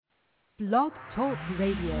Blog Talk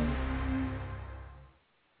Radio.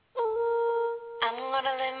 I'm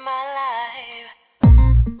gonna live my life.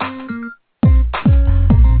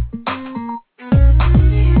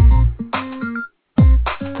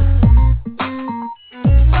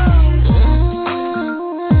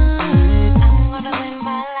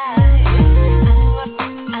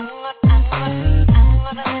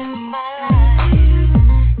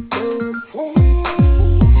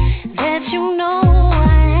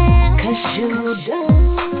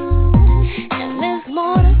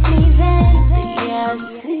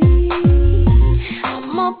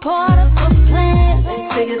 Part of the plan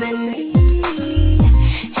that's bigger than me,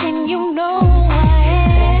 and you know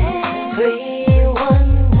I am.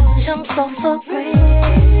 Everyone jumps off a bridge.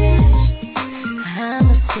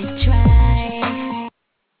 I'ma stay dry.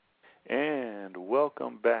 And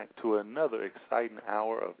welcome back to another exciting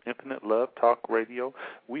hour of Infinite Love Talk Radio.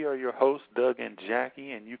 We are your hosts, Doug and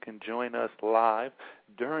Jackie, and you can join us live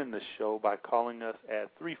during the show by calling us at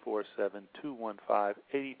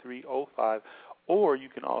 347-215-8305. Or you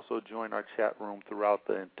can also join our chat room throughout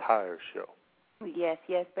the entire show. Yes,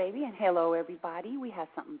 baby, and hello, everybody. We have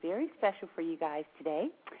something very special for you guys today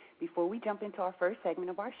before we jump into our first segment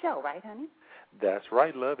of our show, right, honey? That's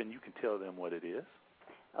right, love, and you can tell them what it is.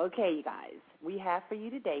 Okay, you guys, we have for you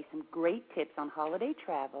today some great tips on holiday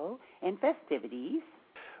travel and festivities.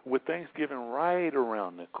 With Thanksgiving right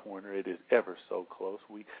around the corner, it is ever so close.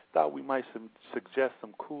 We thought we might suggest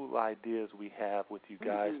some cool ideas we have with you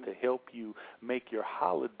guys to help you make your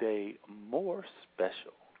holiday more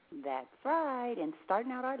special. That's right. And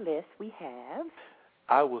starting out our list, we have...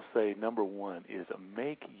 I will say number one is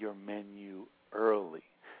make your menu early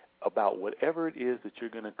about whatever it is that you're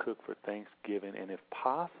going to cook for Thanksgiving, and if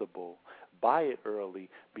possible, buy it early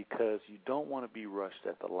because you don't want to be rushed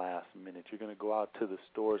at the last minute. You're going to go out to the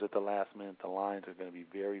stores at the last minute. The lines are going to be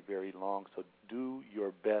very, very long, so do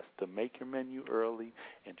your best to make your menu early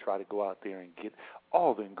and try to go out there and get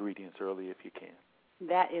all the ingredients early if you can.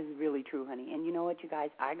 That is really true, honey. And you know what, you guys?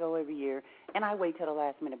 I go every year, and I wait till the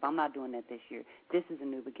last minute, but I'm not doing that this year. This is a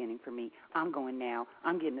new beginning for me. I'm going now.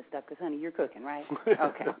 I'm getting the stuff because, honey, you're cooking, right?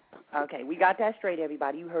 Okay, we got that straight,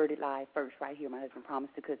 everybody. You heard it live first right here. My husband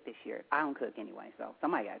promised to cook this year. I don't cook anyway, so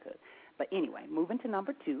somebody got to cook. But anyway, moving to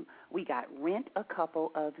number 2, we got rent a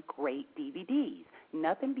couple of great DVDs.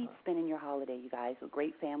 Nothing beats spending your holiday, you guys, with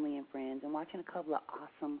great family and friends and watching a couple of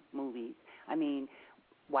awesome movies. I mean,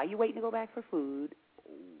 while you're waiting to go back for food,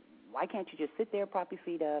 why can't you just sit there, prop your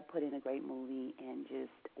feet up, put in a great movie, and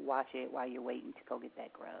just watch it while you're waiting to go get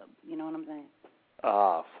that grub? You know what I'm saying?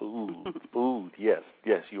 Food, yes,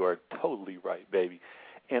 you are totally right, baby.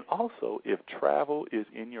 And also, if travel is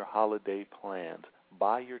in your holiday plans,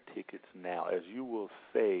 buy your tickets now, as you will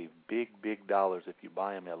save big dollars if you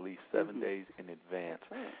buy them at least 7 days in advance.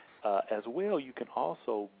 Right. As well, you can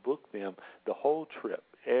also book them the whole trip,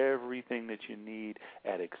 everything that you need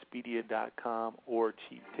at Expedia.com or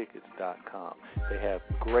CheapTickets.com. They have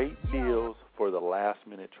great deals for the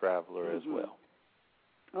last-minute traveler as well.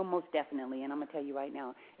 Oh, most definitely, and I'm going to tell you right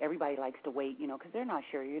now, everybody likes to wait, because they're not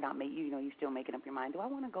sure. You're still making up your mind. Do I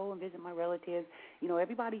want to go and visit my relatives?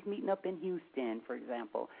 Everybody's meeting up in Houston, for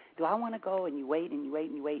example. Do I want to go? And you wait, and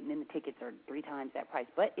then the tickets are 3 times that price.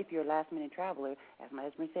 But if you're a last-minute traveler, as my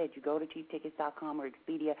husband said, you go to CheapTickets.com or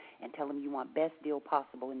Expedia and tell them you want best deal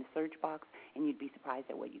possible in the search box, and you'd be surprised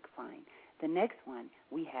at what you could find. The next one,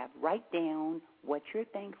 we have write down what you're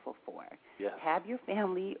thankful for. Yes. Have your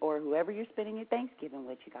family or whoever you're spending your Thanksgiving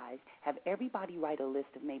with, you guys, have everybody write a list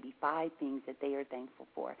of maybe 5 things that they are thankful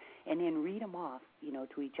for, and then read them off,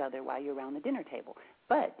 to each other while you're around the dinner table.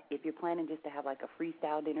 But if you're planning just to have like a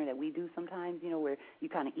freestyle dinner that we do sometimes, where you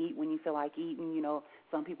kind of eat when you feel like eating,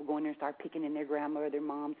 some people go in there and start picking in their grandma or their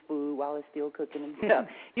mom's food while it's still cooking and stuff.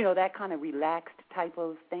 That kind of relaxed type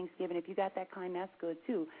of Thanksgiving. If you got that kind, that's good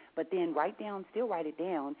too. But then write it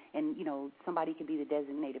down, and, somebody could be the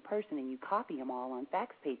designated person, and you copy them all on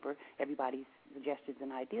fax paper, everybody's suggestions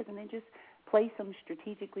and ideas, and then just place them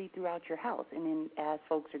strategically throughout your house. And then as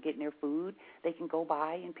folks are getting their food, they can go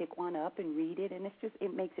by and pick one up and read it, and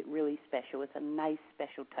it makes it really special. It's a nice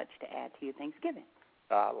special touch to add to your Thanksgiving.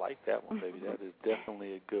 I like that one, baby. That is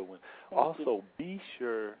definitely a good one. Also, be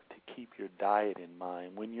sure to keep your diet in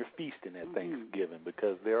mind when you're feasting at Thanksgiving,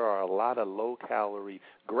 because there are a lot of low-calorie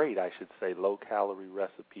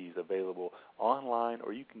recipes available online,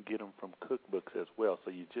 or you can get them from cookbooks as well.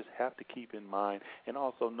 So you just have to keep in mind, and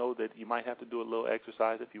also know that you might have to do a little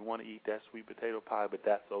exercise if you want to eat that sweet potato pie, but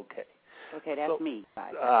that's okay. Okay, that's me.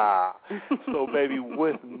 So, baby,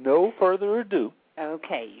 with no further ado,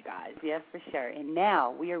 Okay, you guys, yes, for sure. And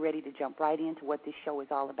now we are ready to jump right into what this show is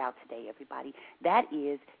all about today, everybody. That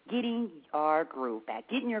is getting our groove back,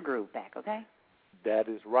 getting your groove back, okay? That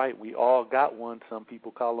is right. We all got one. Some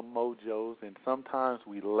people call them mojos, and sometimes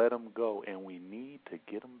we let them go, and we need to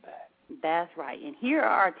get them back. That's right. And here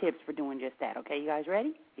are our tips for doing just that, okay? You guys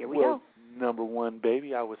ready? Here we go. Number one,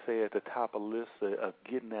 baby, I would say at the top of the list of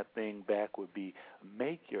getting that thing back would be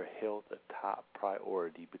make your health a top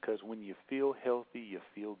priority, because when you feel healthy, you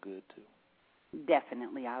feel good too.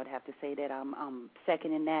 Definitely. I would have to say that I'm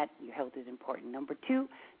second in that. Your health is important. Number two,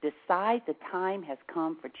 decide the time has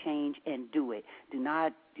come for change and do it. Do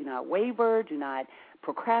not waver. Do not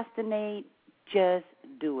procrastinate. Just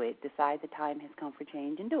do it. Decide the time has come for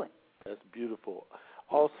change and do it. That's beautiful.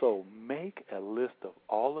 Also, make a list of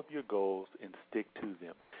all of your goals and stick to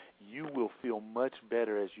them. You will feel much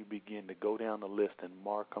better as you begin to go down the list and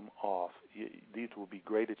mark them off. These will be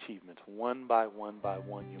great achievements. One by one by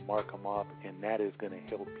one, you mark them off, and that is going to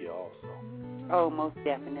help you also. Oh, most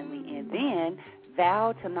definitely. And then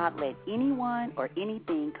vow to not let anyone or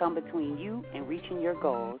anything come between you and reaching your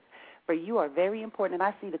goals. For you are very important, and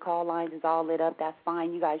I see the call lines is all lit up. That's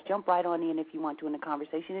fine. You guys jump right on in if you want to in the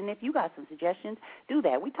conversation. And if you got some suggestions, do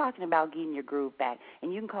that. We're talking about getting your groove back.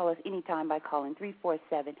 And you can call us anytime by calling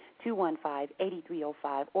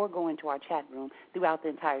 347-215-8305 or go into our chat room throughout the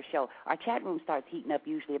entire show. Our chat room starts heating up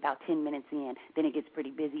usually about 10 minutes in. Then it gets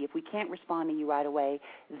pretty busy. If we can't respond to you right away,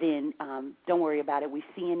 then don't worry about it. We're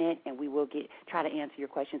seeing it, and we will try to answer your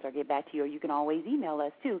questions or get back to you. Or you can always email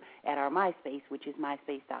us, too, at our MySpace, which is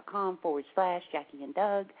myspace.com/Jackie and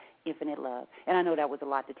Doug, Infinite Love. And I know that was a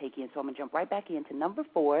lot to take in, so I'm going to jump right back into number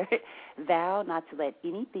 4. Vow not to let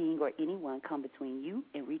anything or anyone come between you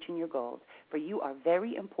and reaching your goals, for you are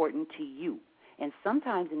very important to you. And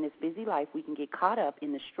sometimes in this busy life, we can get caught up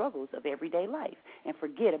in the struggles of everyday life and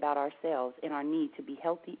forget about ourselves and our need to be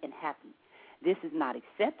healthy and happy. This is not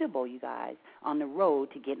acceptable, you guys, on the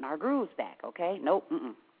road to getting our grooves back, okay? Nope,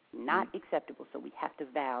 not acceptable. So we have to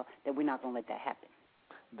vow that we're not going to let that happen.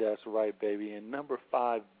 That's right, baby. And number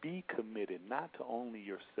 5, be committed, not to only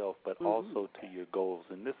yourself, but also to your goals.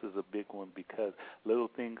 And this is a big one because little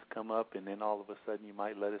things come up, and then all of a sudden you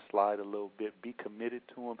might let it slide a little bit. Be committed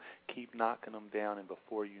to them. Keep knocking them down, and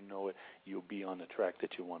before you know it, you'll be on the track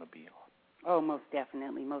that you want to be on. Oh, most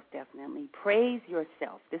definitely, most definitely. Praise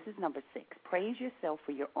yourself. This is number 6. Praise yourself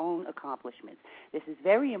for your own accomplishments. This is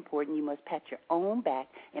very important. You must pat your own back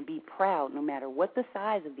and be proud no matter what the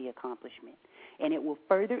size of the accomplishment. And it will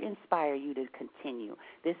further inspire you to continue.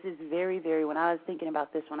 This is very, very, when I was thinking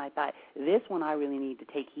about this one, I thought, this one I really need to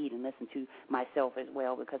take heed and listen to myself as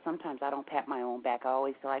well, because sometimes I don't pat my own back. I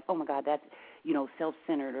always feel like, oh, my God, that's,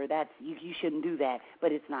 self-centered, or that's, you shouldn't do that.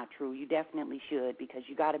 But it's not true. You definitely should, because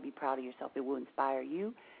you got to be proud of yourself. It will inspire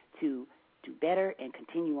you to do better and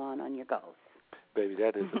continue on your goals. Baby,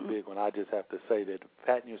 that is a big one. I just have to say that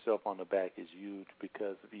patting yourself on the back is huge,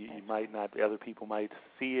 because you might not, other people might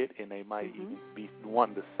see it, and they might even be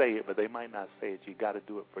wanting to say it, but they might not say it. You got to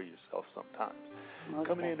do it for yourself sometimes. Okay.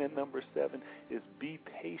 Coming in at number 7 is be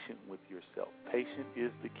patient with yourself. Patience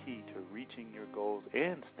is the key to reaching your goals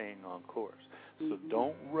and staying on course. So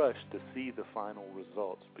don't rush to see the final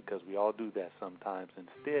results, because we all do that sometimes.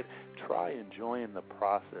 Instead, try enjoying the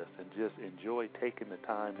process and just enjoy taking the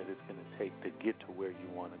time that it's going to take to get to where you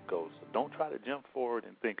want to go. So don't try to jump forward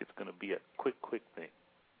and think it's going to be a quick thing.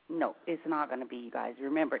 No, it's not going to be, you guys.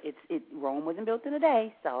 Remember, Rome wasn't built in a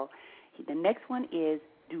day. So the next one is,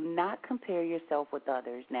 do not compare yourself with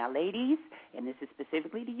others. Now, ladies, and this is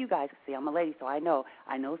specifically to you guys, see, I'm a lady, so I know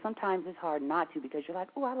sometimes it's hard not to, because you're like,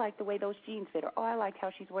 oh, I like the way those jeans fit, or oh, I like how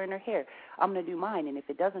she's wearing her hair. I'm going to do mine, and if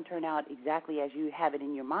it doesn't turn out exactly as you have it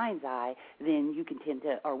in your mind's eye, then we can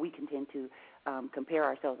tend to compare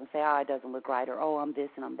ourselves and say, oh, it doesn't look right, or oh, I'm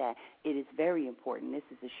this and I'm that. It is very important. This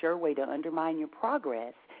is a sure way to undermine your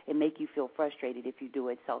progress and make you feel frustrated if you do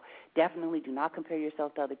it. So definitely do not compare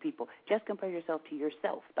yourself to other people. Just compare yourself to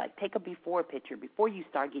yourself. Like, take a before picture before you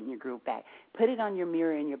start getting your groove back. Put it on your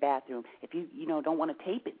mirror in your bathroom. If you don't want to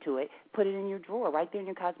tape it to it, put it in your drawer, right there in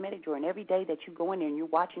your cosmetic drawer. And every day that you go in there and you're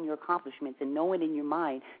watching your accomplishments and knowing in your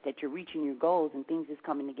mind that you're reaching your goals and things is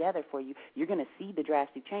coming together for you, you're going to see the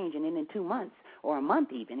drastic change. And then in 2 months, or a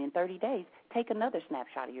month even, in 30 days, take another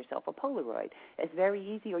snapshot of yourself, a Polaroid. It's very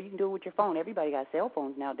easy, or you can do it with your phone. Everybody got cell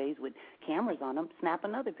phones nowadays with cameras on them. Snap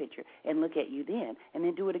another picture and look at you then, and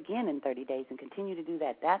then do it again in 30 days and continue to do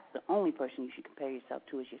that. That's the only person you should compare yourself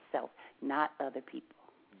to, is yourself, not other people.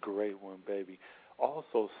 Great one, baby.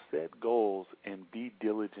 Also, set goals and be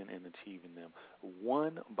diligent in achieving them.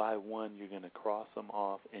 One by one, you're going to cross them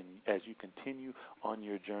off, and as you continue on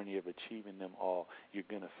your journey of achieving them all, you're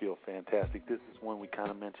going to feel fantastic. This is one we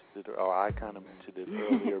kind of mentioned it, or I kind of mentioned it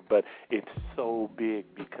earlier, but it's so big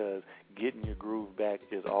because getting your groove back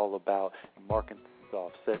is all about marking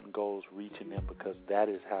off, setting goals, reaching them, because that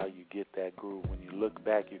is how you get that groove. When you look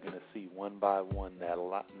back, you're going to see one by one that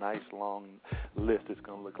nice long list is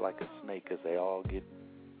going to look like a snake as they all get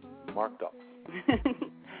marked off.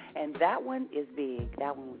 And that one is big.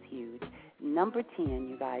 That one was huge. Number 10,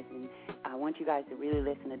 you guys, and I want you guys to really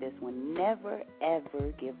listen to this one. Never,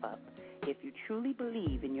 ever give up. If you truly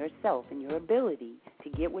believe in yourself and your ability to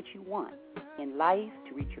get what you want in life,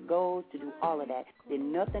 to reach your goals, to do all of that,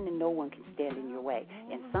 then nothing and no one can stand in your way.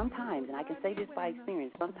 And sometimes, and I can say this by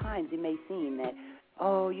experience, sometimes it may seem that,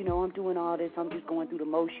 oh, you know, I'm doing all this, I'm just going through the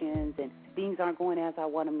motions, and things aren't going as I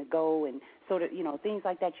want them to go, and sort of, you know, things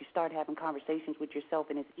like that. You start having conversations with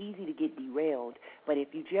yourself, and it's easy to get derailed. But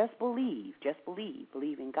if you just believe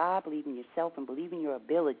in God, believe in yourself, and believe in your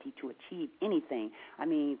ability to achieve anything. I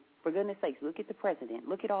mean, for goodness sakes, look at the president.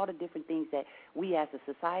 Look at all the different things that we as a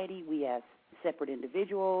society, we as separate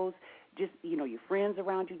individuals, just, you know, your friends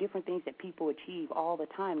around you, different things that people achieve all the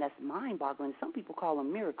time. That's mind-boggling. Some people call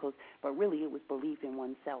them miracles, but really it was belief in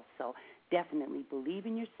oneself. So definitely believe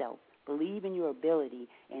in yourself, believe in your ability,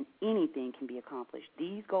 and anything can be accomplished.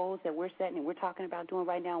 These goals that we're setting and we're talking about doing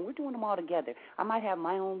right now, we're doing them all together. I might have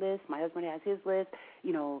my own list. My husband has his list.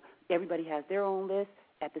 You know, everybody has their own list.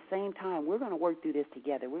 At the same time, we're going to work through this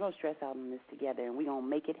together. We're going to stress out on this together, and we're going to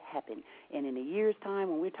make it happen. And in a year's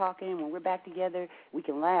time, when we're talking, when we're back together, we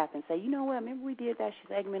can laugh and say, you know what, remember we did that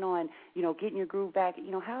segment on, you know, getting your groove back,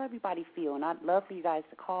 you know, how everybody feel. And I'd love for you guys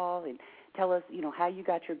to call and tell us, you know, how you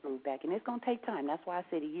got your groove back. And it's going to take time. That's why I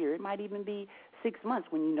said a year. It might even be 6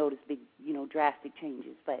 months when you notice big, you know, drastic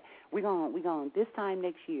changes. But we're going this time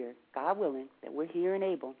next year, God willing, that we're here and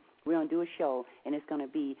able, we're going to do a show, and it's going to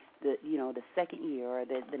be the second year or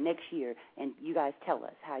the next year, and you guys tell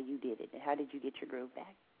us how you did it. How did you get your groove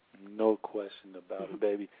back? No question about it,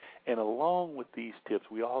 baby. And along with these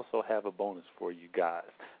tips, we also have a bonus for you guys,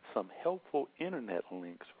 some helpful internet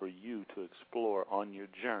links for you to explore on your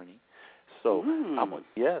journey. So,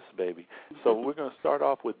 yes, baby. So we're going to start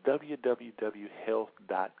off with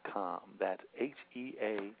www.health.com. That's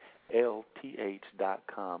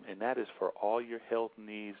HEALTH.com, and that is for all your health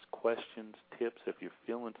needs, questions, tips. If you're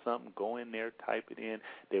feeling something, go in there, type it in.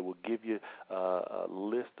 They will give you a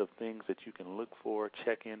list of things that you can look for,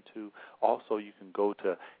 check into. Also, you can go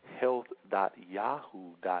to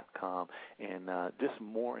health.yahoo.com and just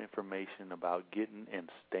more information about getting and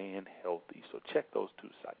staying healthy. So check those two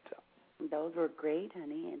sites out. Those were great,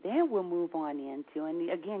 honey. And then we'll move on into, and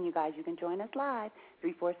again, you guys, you can join us live,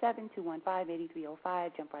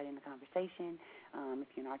 347-215-8305. Jump right in the conversation. If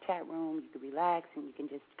you're in our chat room, you can relax and you can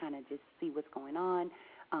just kind of just see what's going on.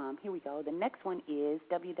 Here we go. The next one is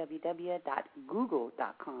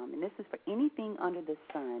www.google.com, and this is for anything under the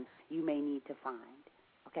sun you may need to find.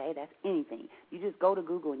 Okay, that's anything. You just go to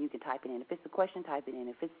Google and you can type it in. If it's a question, type it in.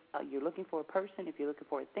 If it's you're looking for a person, if you're looking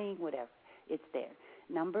for a thing, whatever, it's there.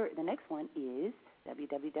 The next one is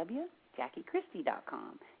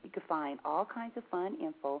www.JackieChristie.com. You can find all kinds of fun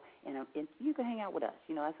info, and you can hang out with us.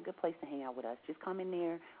 You know, that's a good place to hang out with us. Just come in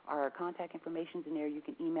there. Our contact information's in there. You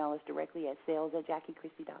can email us directly at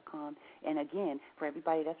sales@JackieChristie.com. And again, for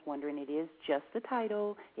everybody that's wondering, it is just the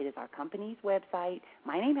title. It is our company's website.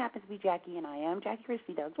 My name happens to be Jackie, and I am Jackie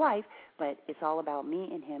Christie, Doug's wife, but it's all about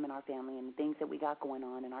me and him and our family and the things that we got going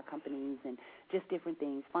on in our companies and just different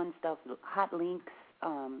things, fun stuff, hot links,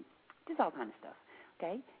 just all kind of stuff.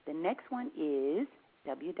 Okay, the next one is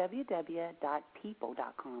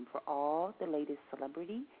www.people.com for all the latest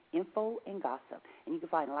celebrity info and gossip. And you can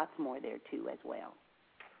find lots more there, too, as well.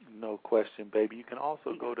 No question, baby. You can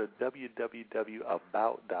also go to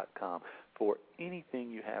www.about.com for anything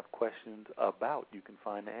you have questions about. You can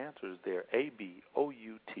find the answers there,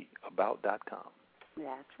 ABOUT, about.com.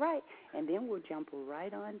 That's right. And then we'll jump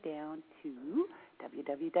right on down to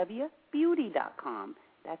www.beauty.com.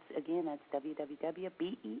 That's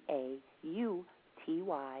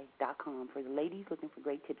www.beauty.com. For the ladies looking for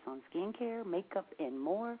great tips on skincare, makeup, and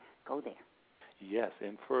more, go there. Yes,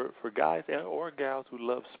 and for guys or gals who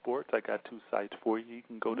love sports, I got two sites for you. You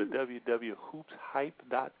can go to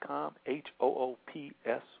www.hoopshype.com,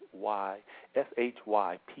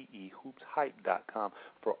 HOOPSYSHYPE, hoopshype.com,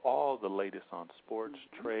 for all the latest on sports,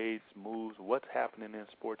 trades, moves, what's happening in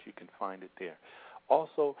sports. You can find it there.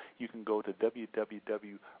 Also, you can go to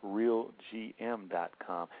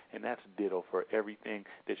www.realgm.com, and that's ditto for everything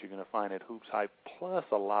that you're going to find at Hoops Hype, plus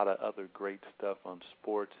a lot of other great stuff on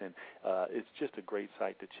sports, and it's just a great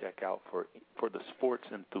site to check out for the sports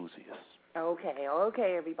enthusiasts. Okay,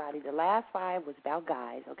 everybody. The last 5 was about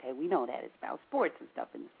guys. Okay, we know that. It's about sports and stuff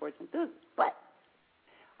and the sports enthusiasts. But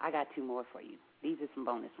I got 2 more for you. These are some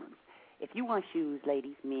bonus ones. If you want shoes,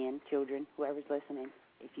 ladies, men, children, whoever's listening,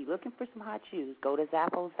 if you're looking for some hot shoes, go to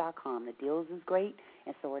Zappos.com. The deals is great,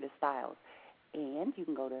 and so are the styles. And you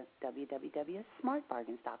can go to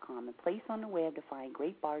www.smartbargains.com and place on the web to find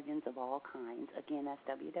great bargains of all kinds. Again, that's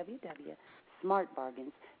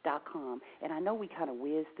www.smartbargains.com. And I know we kind of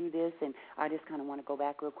whizzed through this, and I just kind of want to go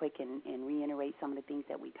back real quick and reiterate some of the things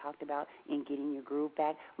that we talked about in getting your groove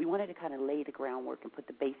back. We wanted to kind of lay the groundwork and put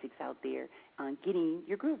the basics out there on getting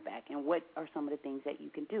your groove back and what are some of the things that you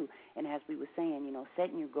can do. And as we were saying,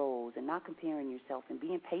 setting your goals and not comparing yourself and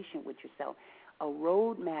being patient with yourself. A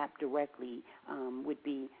roadmap directly would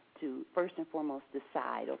be to first and foremost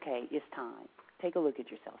decide, okay, it's time. Take a look at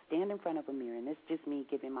yourself. Stand in front of a mirror, and this is just me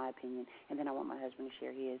giving my opinion, and then I want my husband to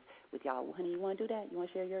share his with y'all. Well, honey, you want to do that? You want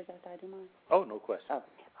to share yours after I do mine? Oh, no question. Oh,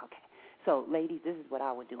 okay. So, ladies, this is what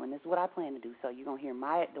I would do, and this is what I plan to do. So you're going to hear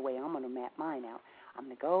the way I'm going to map mine out. I'm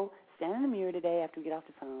going to go stand in the mirror today after we get off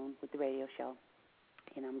the phone with the radio show,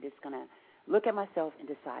 and I'm just going to look at myself and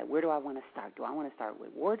decide, where do I want to start? Do I want to start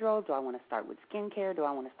with wardrobe? Do I want to start with skincare? Do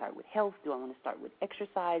I want to start with health? Do I want to start with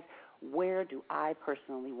exercise? Where do I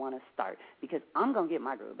personally want to start? Because I'm going to get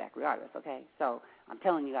my groove back regardless, okay? So I'm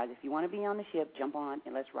telling you guys, if you want to be on the ship, jump on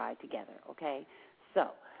and let's ride together, okay?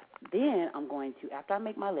 So then I'm going to, after I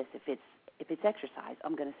make my list, if it's exercise,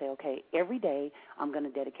 I'm going to say, okay, every day I'm going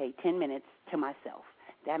to dedicate 10 minutes to myself.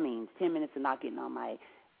 That means 10 minutes of not getting on my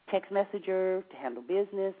text messenger to handle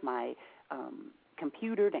business, my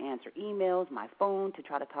computer to answer emails, my phone to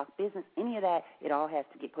try to talk business, any of that, it all has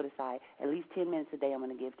to get put aside. At least 10 minutes a day I'm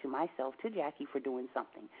going to give to myself, to Jackie, for doing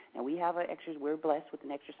something. Now, we're blessed with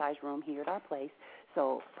an exercise room here at our place,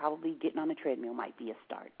 so probably getting on the treadmill might be a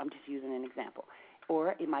start. I'm just using an example.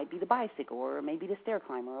 Or it might be the bicycle, or maybe the stair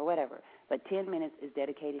climber, or whatever. But 10 minutes is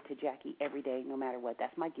dedicated to Jackie every day, no matter what.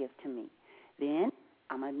 That's my gift to me. Then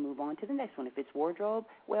I'm going to move on to the next one. If it's wardrobe,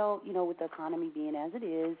 well, with the economy being as it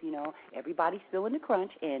is, everybody's feeling the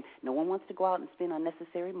crunch, and no one wants to go out and spend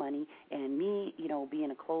unnecessary money. And me,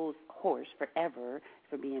 being a clothes horse forever,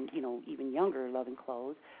 for being, even younger, loving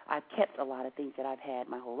clothes, I've kept a lot of things that I've had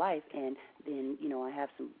my whole life, and then, I have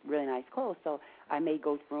some really nice clothes. So I may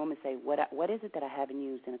go through them and say, what is it that I haven't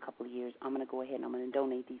used in a couple of years? I'm going to go ahead and I'm going to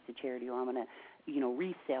donate these to charity, or I'm going to,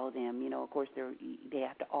 resell them. Of course, they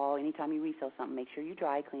have to anytime you resell something, make sure you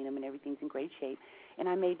dry clean them and everything's in great shape. And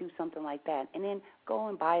I may do something like that. And then go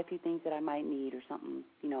and buy a few things that I might need or something,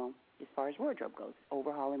 as far as wardrobe goes,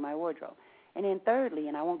 overhauling my wardrobe. And then thirdly,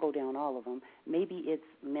 and I won't go down all of them, maybe it's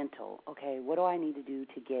mental. Okay, what do I need to do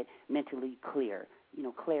to get mentally clear,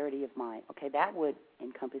 clarity of mind? Okay, that would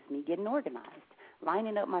encompass me getting organized,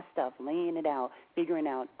 lining up my stuff, laying it out, figuring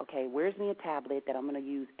out, okay, where's me a tablet that I'm going to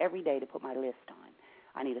use every day to put my list on?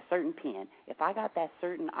 I need a certain pen. If I got that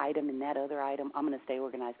certain item and that other item, I'm going to stay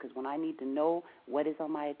organized, because when I need to know what is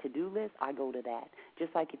on my to-do list, I go to that.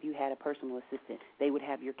 Just like if you had a personal assistant, they would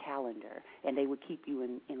have your calendar, and they would keep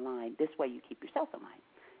you in line. This way you keep yourself in line.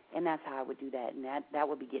 And that's how I would do that, and that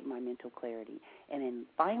would be getting my mental clarity. And then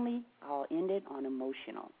finally, I'll end it on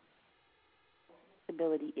emotional.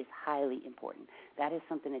 Stability is highly important. That is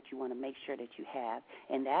something that you want to make sure that you have,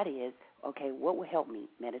 and that is, okay, what will help me?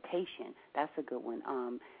 Meditation, that's a good one.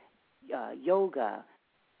 Yoga,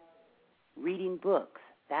 reading books,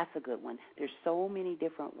 that's a good one. There's so many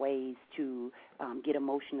different ways to get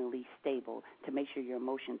emotionally stable, to make sure your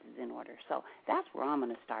emotions is in order. So that's where I'm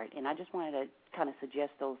going to start, and I just wanted to kind of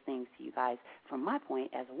suggest those things to you guys from my point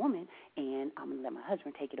as a woman, and I'm going to let my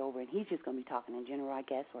husband take it over, and he's just going to be talking in general, I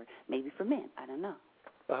guess, or maybe for men. I don't know.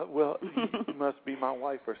 Well, you must be my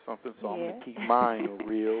wife or something, so yeah. I'm going to keep mine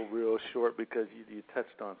real short, because you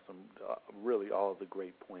touched on some really all of the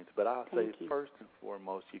great points. But I'll say first and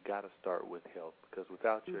foremost, you got to start with health, because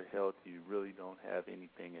without your health, you really don't have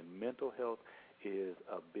anything. And mental health is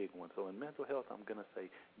a big one. So in mental health, I'm going to say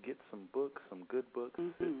get some books, some good books,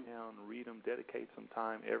 sit down, read them, dedicate some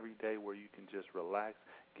time every day where you can just relax,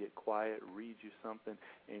 get quiet, read you something,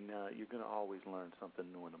 and you're going to always learn something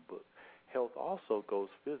new in a book. health also goes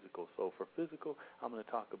physical. So for physical, I'm going to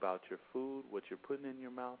talk about your food, what you're putting in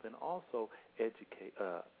your mouth, and also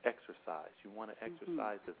exercise. You want to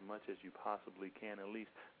exercise as much as you possibly can, at least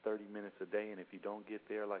 30 minutes a day. And if you don't get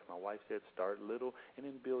there, like my wife said, start little and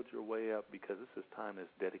then build your way up, because this is time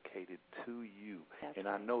that's dedicated to you. And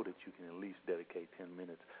I know that you can at least dedicate 10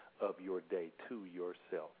 minutes of your day to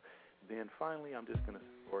yourself. Then finally, I'm just going to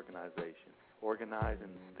say organization.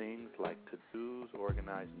 Organizing things like to-dos,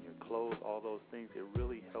 organizing your clothes, all those things, it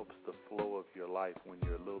really helps the flow of your life when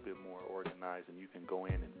you're a little bit more organized and you can go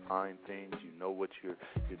in and find things. You know what your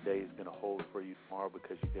day is going to hold for you tomorrow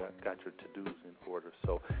because you got your to-dos in order.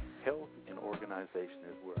 So health and organization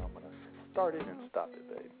is where I'm going to start it and stop it,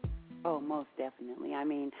 babe. Oh, most definitely. I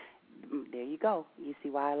mean, there you go. You see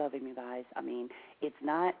why I love him, you guys. I mean,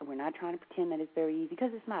 we're not trying to pretend that it's very easy, because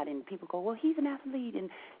it's not. And people go, well, he's an athlete, and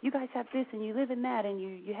you guys have this, and you live in that, and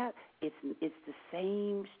you have. It's the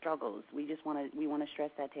same struggles. We want to stress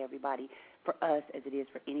that to everybody, for us as it is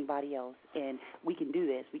for anybody else. And we can do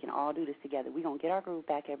this. We can all do this together. We're going to get our groove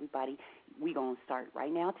back, everybody. We're going to start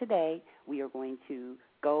right now today. We are going to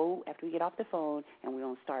go after we get off the phone, and we're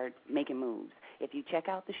going to start making moves. If you check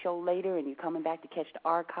out the show later and you're coming back to catch the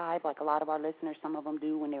archive, like a lot of our listeners, some of them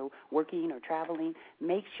do when they're working or traveling,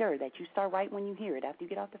 make sure that you start right when you hear it. After you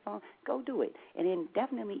get off the phone, go do it. And then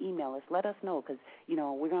definitely email us. Let us know, because,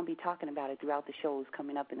 we're going to be talking about it throughout the shows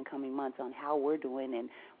coming up in the coming months on how we're doing and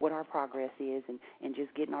what our progress is, and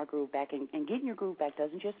just getting our groove back. And getting your groove back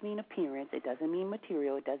doesn't just mean appearance. It doesn't mean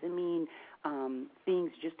material. It doesn't mean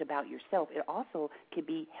things just about yourself. It also could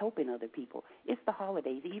be helping other people. It's the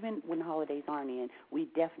holidays. Even when the holidays aren't in, we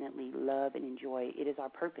definitely love and enjoy. It is our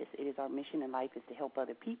purpose. It is our mission in life, is to help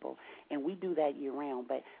other people, and we do that year-round.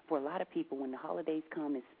 But for a lot of people, when the holidays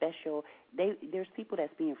come, it's special. There's people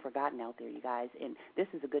that's being forgotten out there, you guys, and this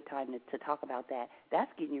is a good time to talk about that.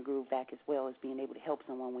 That's getting your groove back, as well as being able to help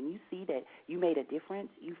someone. When you see that you made a difference,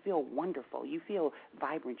 you feel wonderful. You feel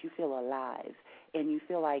vibrant. You feel alive, and you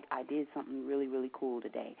feel like I did something really, really cool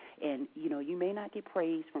today. And, you may not get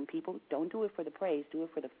praise from people. Don't do it for the praise. Do it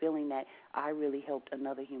for the feeling that I really helped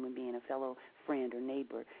another human being, a fellow friend or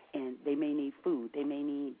neighbor, and they may need food. They may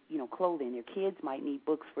need, clothing. Their kids might need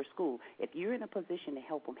books for school. If you're in a position to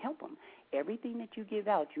help them, help them. Everything that you give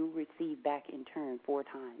out, you'll receive back in turn 4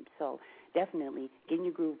 times. So definitely getting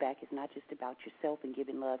your groove back is not just about yourself and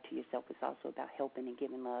giving love to yourself. It's also about helping and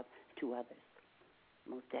giving love to others.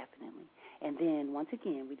 Most definitely. And then, once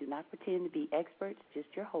again, we do not pretend to be experts, just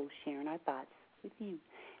your hosts sharing our thoughts with you.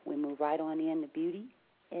 We move right on into beauty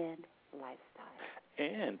and lifestyle.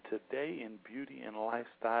 And today in beauty and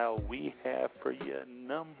lifestyle, we have for you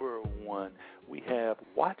number 1. We have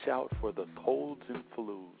watch out for the colds and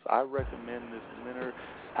flus. I recommend this winter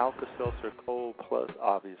Alka-Seltzer Cold Plus,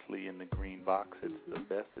 obviously in the green box. It's the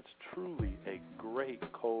best. It's truly a great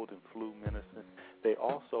cold and flu medicine. They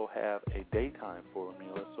also have a daytime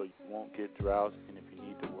formula, so you won't get drowsy and if you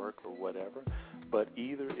need to work or whatever. But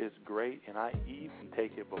either is great, and I even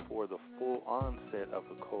take it before the full onset of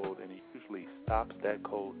a cold, and it usually stops that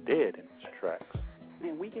cold dead in its tracks.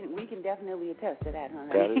 And we can definitely attest to that, honey.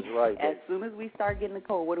 That is right. As soon as we start getting the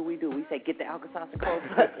cold, what do? We say, get the Alka-Seltzer Cold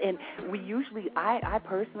Plus. And we usually, I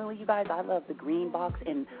personally, you guys, I love the green box.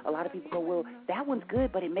 And a lot of people go, well, that one's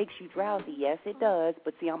good, but it makes you drowsy. Yes, it does.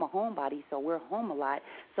 But see, I'm a homebody, so we're home a lot.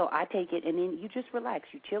 So I take it, and then you just relax.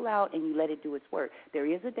 You chill out, and you let it do its work. There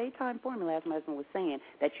is a daytime formula, as my husband was saying,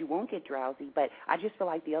 that you won't get drowsy. But I just feel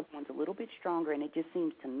like the other one's a little bit stronger, and it just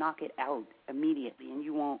seems to knock it out immediately, and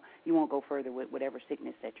you won't go further with whatever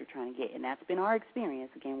sickness that you're trying to get. And that's been our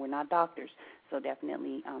experience. Again, we're not doctors, so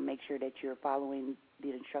definitely make sure that you're following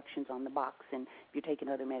the instructions on the box, and if you're taking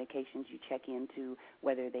other medications, you check into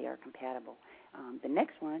whether they are compatible. The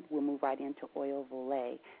next one, we'll move right into oil of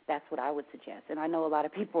Olay. That's what I would suggest. And I know a lot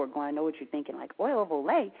of people are going, I know what you're thinking, like, oil of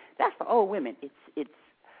Olay, that's for old women.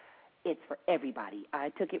 It's for everybody. I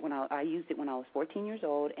took it I used it when I was 14 years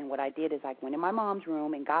old, and what I did is I went in my mom's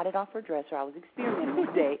room and got it off her dresser. I was experimenting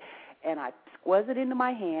one day, and I squeezed it into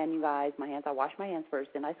my hand, you guys. I washed my hands first,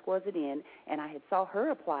 then I squeezed it in, and I had saw her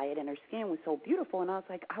apply it, and her skin was so beautiful, and I was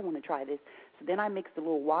like, I want to try this. So then I mixed a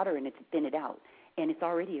little water in it to thin it out, and it's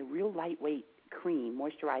already a real lightweight cream,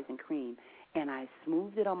 moisturizing cream, and I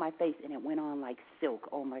smoothed it on my face, and it went on like silk.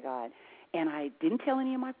 Oh, my God. And I didn't tell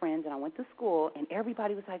any of my friends, and I went to school, and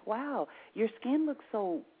everybody was like, wow, your skin looks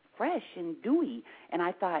so fresh and dewy. And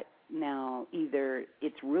I thought, now, either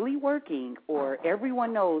it's really working or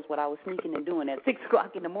everyone knows what I was sneaking and doing at 6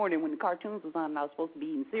 o'clock in the morning when the cartoons was on and I was supposed to be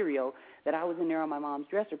eating cereal, that I was in there on my mom's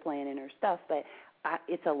dresser playing in her stuff. But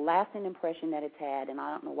it's a lasting impression that it's had, and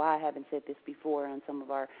I don't know why I haven't said this before on some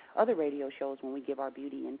of our other radio shows when we give our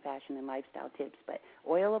beauty and fashion and lifestyle tips, but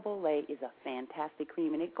Oil of Olay is a fantastic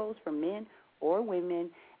cream, and it goes for men or women.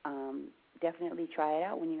 Definitely try it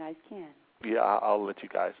out when you guys can. Yeah, I'll let you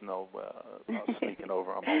guys know. I'm sneaking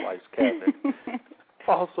over on my wife's cabinet.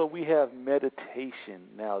 Also, we have meditation.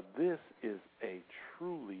 Now, this is a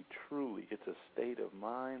truly, it's a state of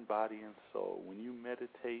mind, body, and soul. When you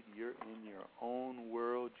meditate, you're in your own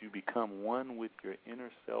world. You become one with your inner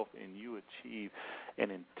self, and you achieve an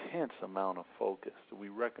intense amount of focus. We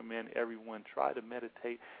recommend everyone try to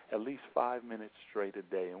meditate at least 5 minutes straight a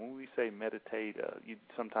day. And when we say meditate,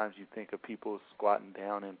 sometimes you think of people squatting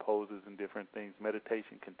down in poses and different things.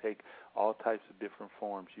 Meditation can take all types of different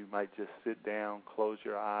forms. You might just sit down, close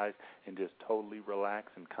your eyes, and just totally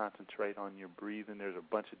relax and concentrate on your breathing. There's a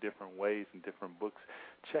bunch of different ways and different books.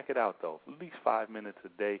 Check it out, though. At least 5 minutes a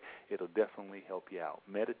day. It'll definitely help you out.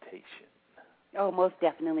 Meditation. Oh, most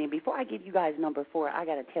definitely. And before I give you guys number 4, I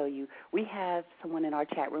got to tell you, we have someone in our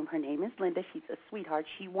chat room. Her name is Linda. She's a sweetheart.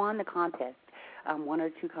 She won the contest 1 or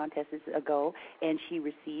 2 contests ago, and she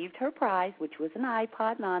received her prize, which was an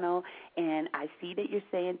iPod Nano. And I see that you're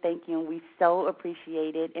saying thank you, and we so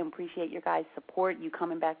appreciate it and appreciate your guys' support, you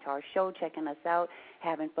coming back to our show, checking us out,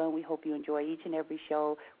 having fun. We hope you enjoy each and every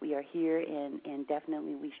show. We are here, and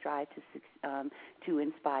definitely we strive to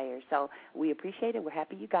inspire. So we appreciate it. We're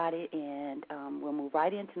happy you got it, and we'll move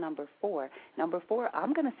right into number 4. Number 4,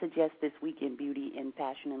 I'm going to suggest this week in beauty and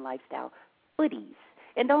fashion and lifestyle, hoodies.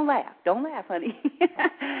 And don't laugh, honey,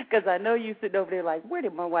 because I know you sitting over there like, where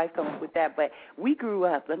did my wife come up with that? But we grew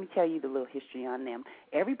up. Let me tell you the little history on them.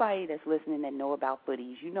 Everybody that's listening that know about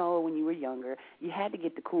hoodies, you know when you were younger, you had to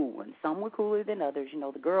get the cool ones. Some were cooler than others. You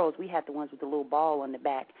know, the girls, we had the ones with the little ball on the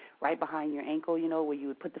back right behind your ankle, you know, where you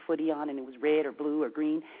would put the hoodie on and it was red or blue or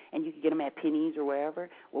green, and you could get them at Penny's or wherever.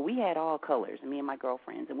 Well, we had all colors, me and my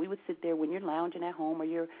girlfriends, and we would sit there when you're lounging at home or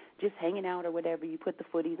you're just hanging out or whatever, you put the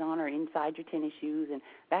hoodies on or inside your tennis shoes, and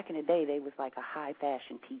back in the day, they was like a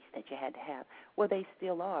high-fashion piece that you had to have. Well, they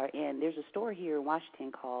still are, and there's a store here in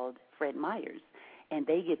Washington called Fred Meyer's, and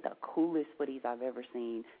they get the coolest hoodies I've ever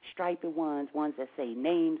seen, striped ones that say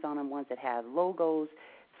names on them, ones that have logos,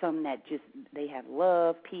 some that just, they have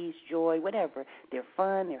love, peace, joy, whatever. They're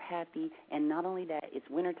fun, they're happy, and not only that, it's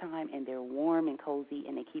wintertime, and they're warm and cozy,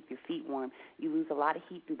 and they keep your feet warm. You lose a lot of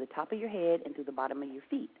heat through the top of your head and through the bottom of your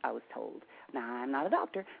feet, I was told. Now, I'm not a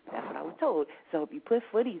doctor, but that's what I was told. So if you put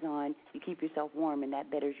footies on, you keep yourself warm, and that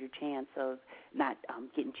betters your chance of not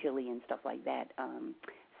getting chilly and stuff like that.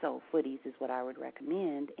 So footies is what I would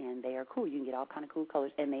recommend, and they are cool. You can get all kind of cool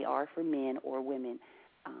colors, and they are for men or women,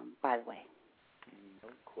 by the way. No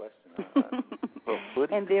question.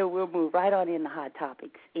 And then we'll move right on into hot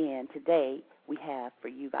topics. And today we have for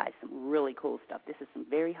you guys some really cool stuff. This is some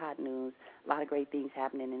very hot news, a lot of great things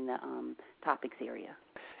happening in the topics area.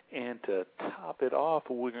 And to top it off,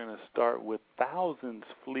 we're going to start with thousands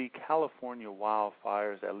flee California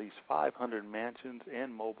wildfires, at least 500 mansions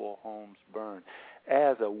and mobile homes burned.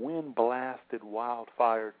 As a wind-blasted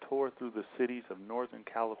wildfire tore through the cities of Northern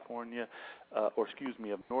California, of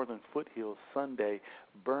Northern Foothills Sunday,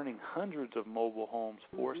 burning hundreds of mobile homes,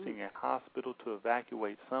 forcing a hospital to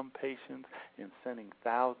evacuate some patients and sending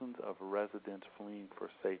thousands of residents fleeing for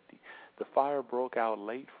safety. The fire broke out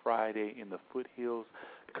late Friday in the Foothills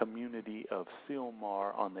community of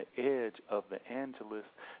Sylmar on the edge of the Angeles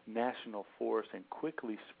National Forest and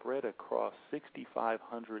quickly spread across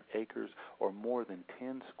 6,500 acres or more than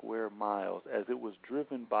 10 square miles as it was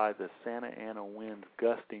driven by the Santa Ana winds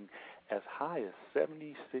gusting as high as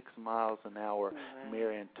 76 miles an hour.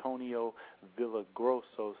 Mayor Antonio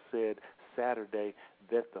Villagroso said Saturday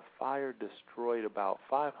that the fire destroyed about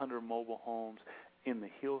 500 mobile homes in the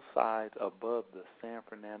hillsides above the San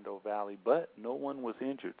Fernando Valley, but no one was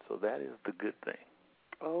injured, so that is the good thing.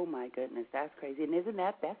 Oh, my goodness, that's crazy. And isn't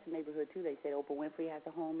that's the neighborhood, too? They said Oprah Winfrey has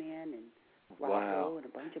a home in, and Rocco and a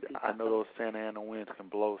bunch of people. I know those Santa Ana winds can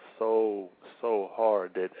blow so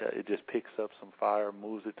hard that it just picks up some fire,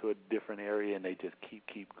 moves it to a different area, and they just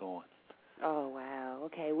keep going. Oh, wow.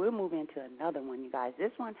 Okay, we'll move into another one, you guys.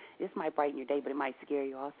 This might brighten your day, but it might scare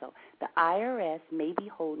you also. The IRS may be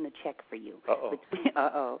holding a check for you.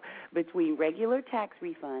 Between regular tax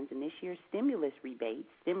refunds and this year's stimulus rebates.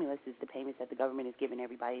 Stimulus is the payments that the government is giving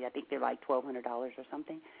everybody. I think they're like $1,200 or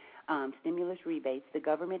something. Stimulus rebates, the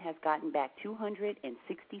government has gotten back $266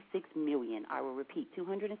 million. I will repeat,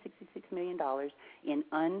 $266 million in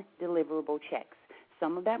undeliverable checks.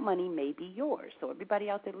 Some of that money may be yours. So everybody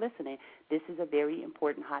out there listening, this is a very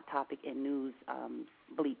important hot topic and news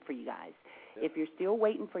bleep for you guys. If you're still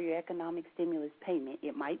waiting for your economic stimulus payment,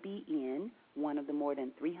 it might be in one of the more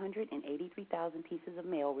than 383,000 pieces of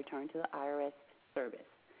mail returned to the IRS service.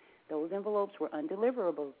 Those envelopes were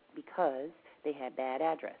undeliverable because they had bad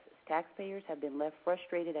addresses. Taxpayers have been left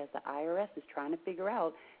frustrated as the IRS is trying to figure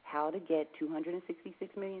out how to get $266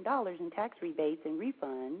 million in tax rebates and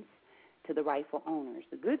refunds to the rightful owners.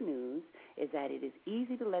 The good news is that it is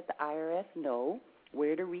easy to let the IRS know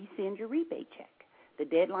where to resend your rebate check. The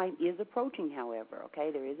deadline is approaching, however,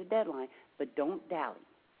 okay? There is a deadline, but don't dally,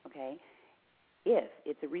 okay? If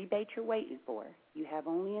it's a rebate you're waiting for, you have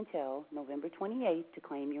only until November 28th to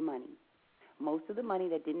claim your money. Most of the money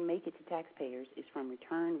that didn't make it to taxpayers is from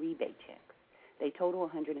return rebate checks. They total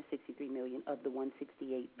 $163 million of the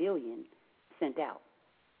 $168 billion sent out.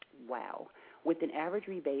 Wow. With an average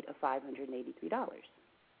rebate of $583.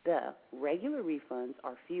 The regular refunds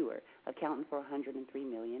are fewer, accounting for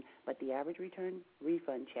 $103 million, but the average return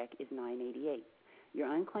refund check is $988.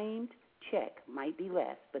 Your unclaimed check might be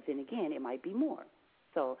less, but then again, it might be more.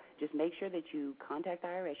 So just make sure that you contact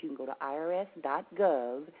IRS. You can go to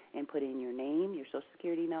irs.gov and put in your name, your Social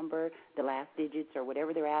Security number, the last digits, or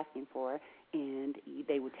whatever they're asking for, and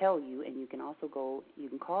they will tell you, and you can also you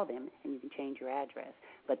can call them, and you can change your address.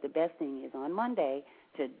 But the best thing is on Monday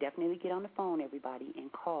to definitely get on the phone, everybody,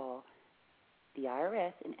 and call the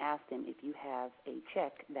IRS and ask them if you have a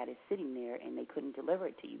check that is sitting there and they couldn't deliver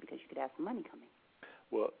it to you because you could have some money coming.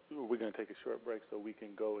 Well, we're going to take a short break so we can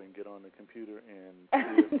go and get on the computer and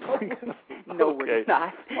No, we're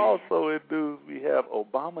not. Also in news, we have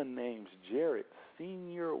Obama names Jared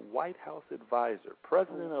senior White House advisor.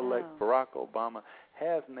 President-elect Barack Obama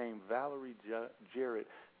has named Valerie Jarrett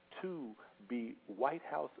to be White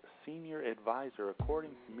House senior advisor,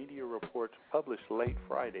 according to media reports published late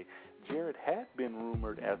Friday. Jarrett had been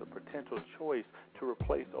rumored as a potential choice to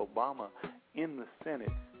replace Obama in the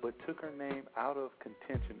Senate, but took her name out of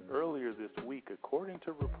contention earlier this week. According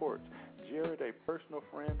to reports, Jarrett, a personal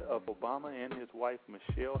friend of Obama and his wife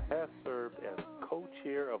Michelle, has served as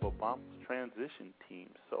co-chair of Obama's transition team.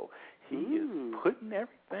 So he is putting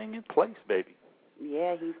everything in place, baby.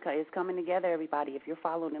 Yeah, it's coming together, everybody. If you're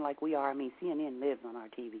following it like we are, I mean, CNN lives on our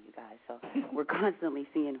TV, you guys. So we're constantly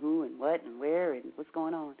seeing who and what and where and what's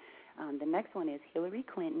going on. The next one is Hillary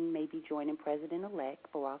Clinton may be joining President-elect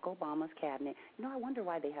Barack Obama's cabinet. You know, I wonder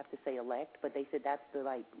why they have to say elect, but they said that's the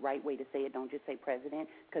right way to say it. Don't just say president,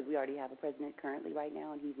 because we already have a president currently right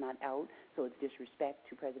now, and he's not out, so it's disrespect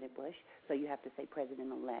to President Bush. So you have to say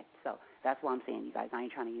President-elect. So that's why I'm saying, you guys, I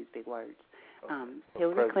ain't trying to use big words. Okay.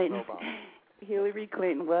 Hillary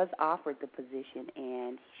Clinton was offered the position,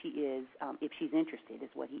 and she is, if she's interested, is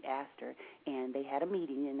what he asked her. And they had a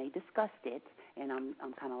meeting, and they discussed it, and I'm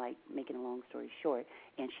kind of like making a long story short,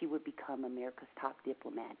 and she would become America's top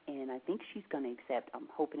diplomat. And I think she's going to accept. I'm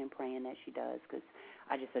hoping and praying that she does, because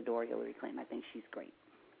I just adore Hillary Clinton. I think she's great.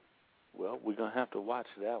 Well, we're going to have to watch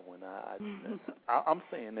that one. I'm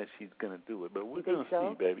saying that she's going to do it, but we're going to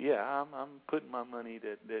see, baby. Yeah, I'm putting my money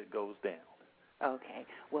that goes down. Okay.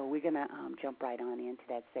 Well, we're going to jump right on into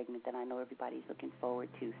that segment that I know everybody's looking forward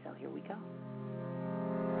to, so here we go.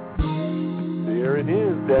 There it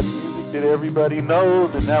is, that music that everybody knows,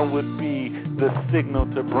 and that would be the signal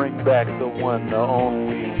to bring back the one, the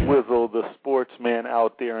only Wizzle, the sportsman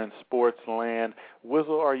out there in sports land.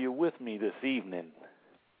 Wizzle, are you with me this evening?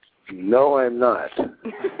 No, I'm not.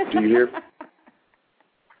 Do you hear?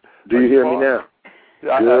 Do you hear me now?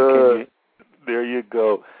 Good. There you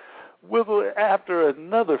go. Wizzle, after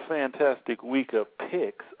another fantastic week of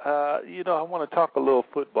picks, I want to talk a little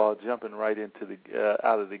football, jumping right into the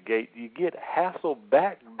out of the gate. You get Hassel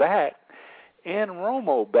back, and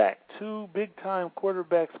Romo back. Two big-time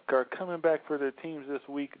quarterbacks are coming back for their teams this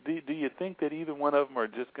week. Do you think that either one of them are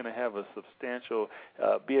just going to have a substantial,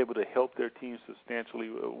 be able to help their teams substantially?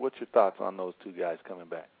 What's your thoughts on those two guys coming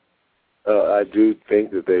back? I do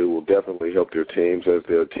think that they will definitely help their teams, as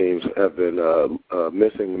their teams have been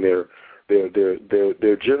missing their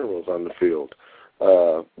generals on the field.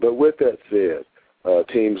 But with that said,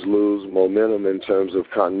 teams lose momentum in terms of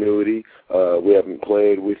continuity. We haven't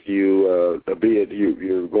played with you, be it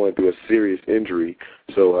you're going through a serious injury.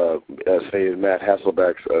 So, say in Matt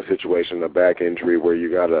Hasselbeck's situation, a back injury where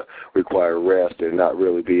you got to require rest and not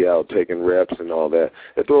really be out taking reps and all that,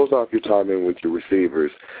 it throws off your timing with your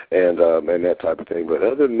receivers and that type of thing. But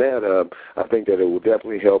other than that, I think that it will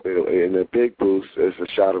definitely help. And a big boost is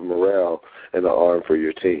a shot of morale and the arm for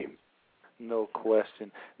your team. No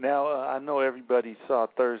question. Now, I know everybody saw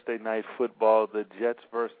Thursday night football, the Jets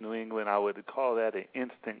versus New England. I would call that an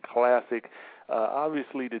instant classic.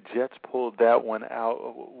 Obviously, the Jets pulled that one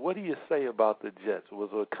out. What do you say about the Jets? Was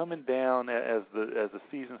it coming down as the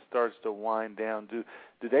season starts to wind down? Do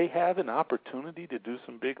they have an opportunity to do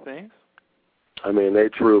some big things? I mean, they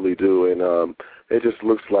truly do, and it just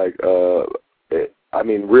looks like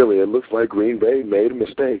really, it looks like Green Bay made a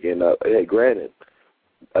mistake. And, hey, granted,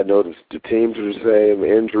 I noticed the teams are the same,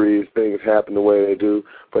 injuries, things happen the way they do,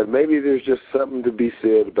 but maybe there's just something to be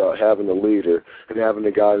said about having a leader and having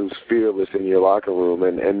a guy who's fearless in your locker room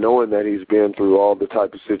and knowing that he's been through all the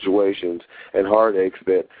type of situations and heartaches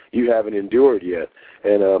that you haven't endured yet.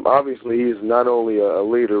 And obviously he's not only a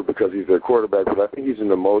leader because he's their quarterback, but I think he's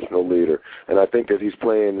an emotional leader. And I think that he's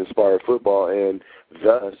playing inspired football, and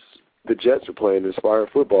thus the Jets are playing inspired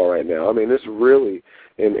football right now. I mean, it's really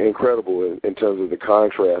incredible in terms of the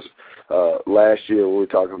contrast. Last year we were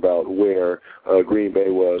talking about where Green Bay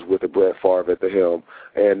was with the Brett Favre at the helm,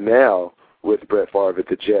 and now with Brett Favre at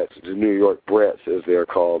the Jets, the New York Bretts as they're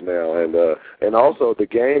called now, and also the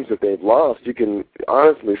games that they've lost. You can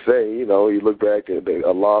honestly say, you look back at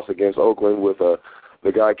a loss against Oakland with the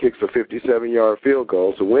guy kicks a 57-yard field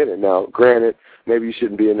goal to win it. Now, granted, maybe you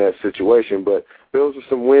shouldn't be in that situation, but those are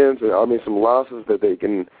some wins, some losses that they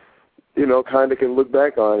can, kind of can look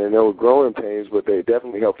back on, and they were growing pains, but they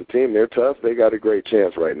definitely helped the team. They're tough. They got a great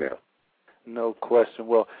chance right now. No question.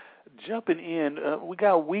 Well, jumping in, we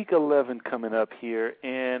got Week 11 coming up here,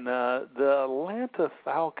 and the Atlanta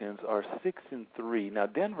Falcons are 6-3. Now,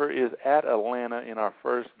 Denver is at Atlanta in our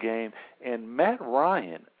first game, and Matt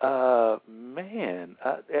Ryan, as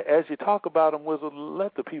you talk about him, Wizzle,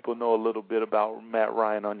 let the people know a little bit about Matt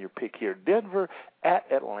Ryan on your pick here. Denver at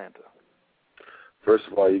Atlanta. First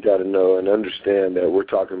of all, you got to know and understand that we're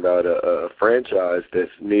talking about a franchise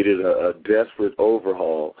that's needed a desperate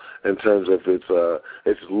overhaul in terms of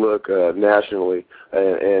its look nationally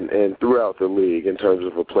and throughout the league in terms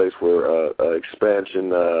of a place where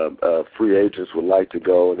expansion free agents would like to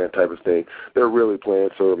go and that type of thing. They're really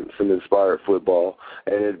playing some inspired football,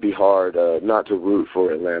 and it'd be hard not to root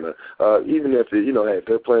for Atlanta, even if if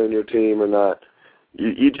they're playing your team or not.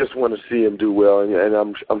 You just want to see him do well, and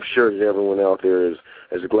I'm sure that everyone out there is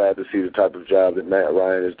glad to see the type of job that Matt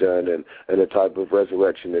Ryan has done and the type of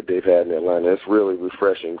resurrection that they've had in Atlanta. It's really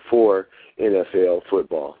refreshing for NFL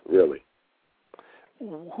football, really.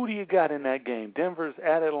 Who do you got in that game? Denver's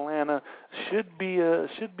at Atlanta. Should be a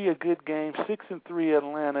good game. 6-3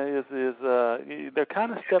 Atlanta is they're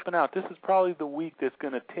kind of stepping out. This is probably the week that's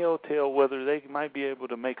going to tell whether they might be able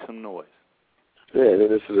to make some noise. Yeah, and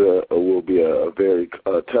this will be a very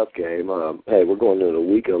tough game. Hey, we're going into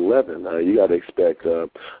week 11. You got to expect,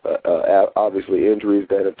 obviously, injuries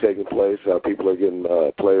that have taken place. People are getting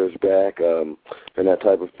players back and that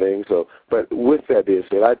type of thing. So, but with that being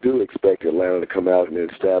said, I do expect Atlanta to come out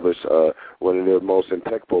and establish one of their most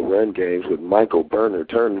impeccable run games with Michael Turner.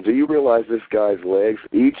 Do you realize this guy's legs,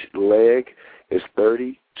 each leg is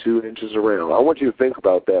 32 inches around? I want you to think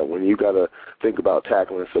about that when you got to think about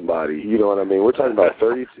tackling somebody. You know what I mean? We're talking about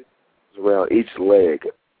 32 inches around each leg.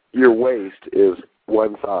 Your waist is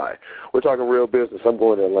one thigh. We're talking real business. I'm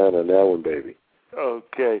going to Atlanta on that one, baby.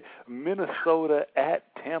 Okay. Minnesota at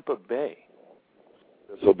Tampa Bay.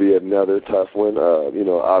 This will be another tough one.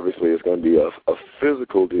 Obviously it's going to be a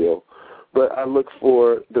physical deal, but I look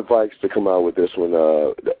for the Vikes to come out with this one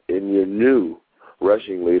in your new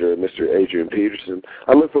rushing leader, Mr. Adrian Peterson.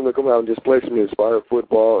 I look for them to come out and just play some inspired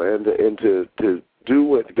football and to do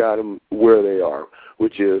what got them where they are,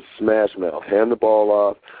 which is smash mouth, hand the ball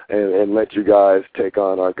off, and let you guys take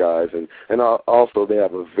on our guys. And also they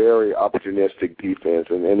have a very opportunistic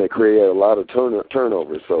defense, and they create a lot of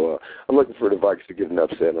turnovers. So I'm looking for the Vikes to get an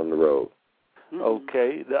upset on the road.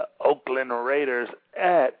 Okay, the Oakland Raiders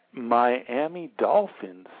at Miami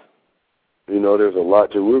Dolphins. There's a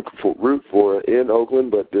lot to root for in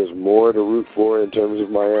Oakland, but there's more to root for in terms of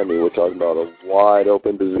Miami. We're talking about a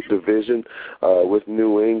wide-open division with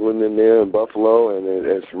New England in there and Buffalo, and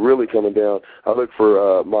it's really coming down. I look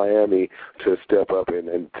for Miami to step up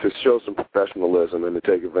and to show some professionalism and to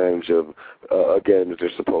take advantage of a game that they're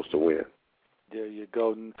supposed to win. There you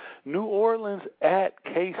go. New Orleans at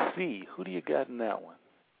KC. Who do you got in that one?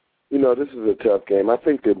 This is a tough game. I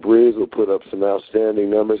think that Breeze will put up some outstanding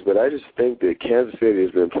numbers, but I just think that Kansas City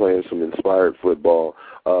has been playing some inspired football.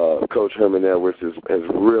 Coach Herman Edwards has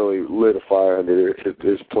really lit a fire under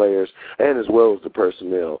his players and as well as the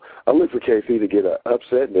personnel. I look for KC to get an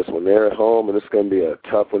upset in this one. They're at home, and it's going to be a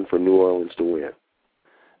tough one for New Orleans to win.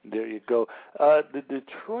 There you go. The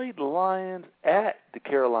Detroit Lions at the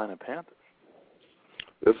Carolina Panthers.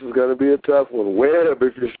 This is going to be a tough one. Webb,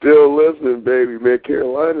 if you're still listening, baby, man,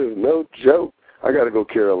 Carolina is no joke. I got to go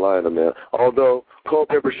Carolina, man. Although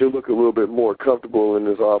Culpepper should look a little bit more comfortable in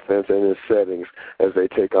his offense and his settings as they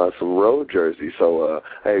take on some road jerseys. So,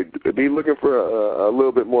 hey, be looking for a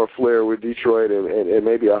little bit more flair with Detroit and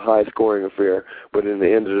maybe a high-scoring affair. But in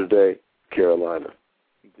the end of the day, Carolina.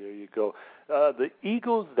 There you go. The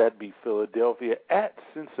Eagles, that beat Philadelphia at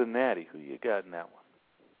Cincinnati. Who you got in that one?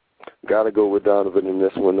 Got to go with Donovan in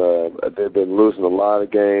this one. They've been losing a lot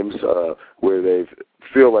of games where they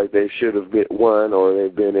feel like they should have won, or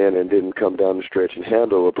they've been in and didn't come down the stretch and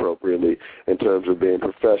handle appropriately in terms of being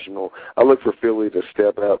professional. I look for Philly to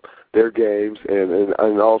step up their games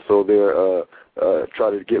and also their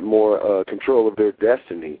try to get more control of their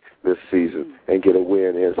destiny this season and get a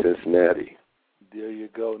win in Cincinnati. There you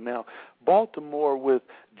go. Now, Baltimore with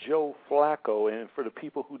Joe Flacco, and for the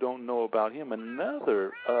people who don't know about him,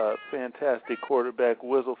 another fantastic quarterback,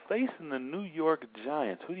 Wizzle, facing the New York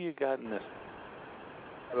Giants. Who do you got in this?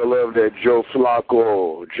 I love that Joe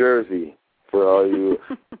Flacco jersey for all you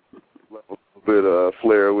a bit of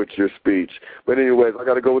flair with your speech. But anyways, I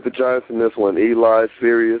got to go with the Giants in this one. Eli's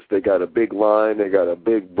serious. They got a big line. They got a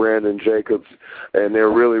big Brandon Jacobs, and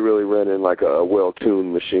they're really, really running like a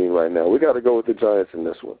well-tuned machine right now. We got to go with the Giants in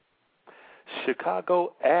this one.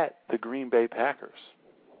 Chicago at the Green Bay Packers.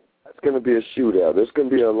 That's going to be a shootout. There's going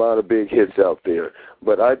to be a lot of big hits out there.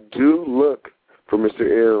 But I do look for Mr.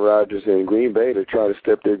 Aaron Rodgers in Green Bay to try to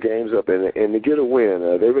step their games up and to get a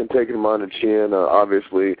win. They've been taking them on the chin.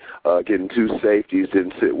 Obviously, getting two safeties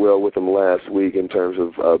didn't sit well with them last week in terms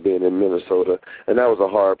of being in Minnesota, and that was a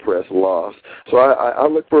hard-pressed loss. So I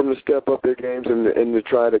look for them to step up their games and to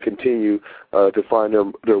try to continue to find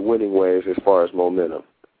their winning ways as far as momentum.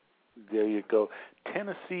 There you go.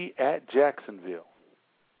 Tennessee at Jacksonville.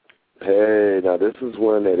 Hey, now this is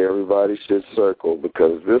one that everybody should circle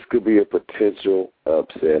because this could be a potential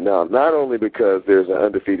upset. Now, not only because there's an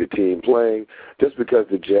undefeated team playing, just because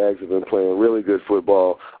the Jags have been playing really good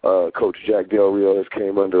football. Coach Jack Del Rio has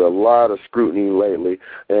came under a lot of scrutiny lately,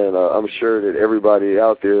 and I'm sure that everybody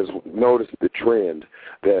out there has noticed the trend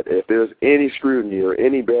that if there's any scrutiny or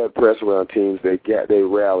any bad press around teams, they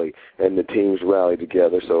rally, and the teams rally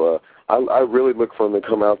together. So I really look for them to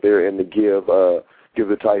come out there and to give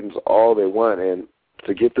the Titans all they want and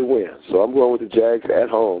to get the win. So I'm going with the Jags at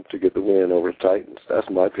home to get the win over the Titans. That's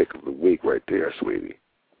my pick of the week right there, sweetie.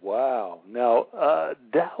 Wow. Now,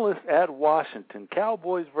 Dallas at Washington.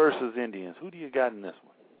 Cowboys versus Indians. Who do you got in this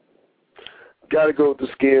one? Got to go with the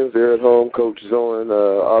Skins. They're at home. Coach Zorn,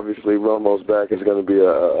 obviously Romo's back is going to be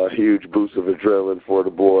a huge boost of adrenaline for the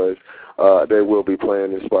boys. They will be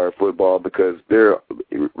playing inspired football because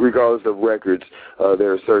regardless of records,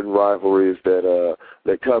 there are certain rivalries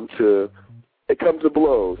that come to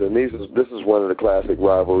blows, and this is one of the classic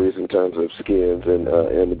rivalries in terms of Skins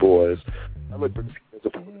and the boys. I look for the Skins to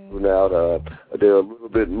put them out. They're a little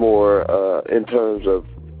bit more in terms of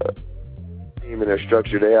team and their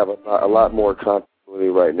structure. They have a lot more continuity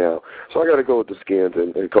right now. So I got to go with the Skins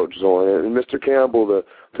and Coach Zorn and Mr. Campbell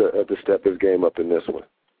to step his game up in this one.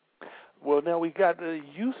 Well, now we got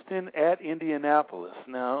Houston at Indianapolis.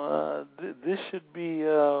 Now, this should be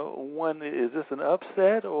one. Is this an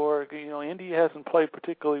upset, or Indy hasn't played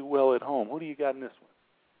particularly well at home? Who do you got in this one?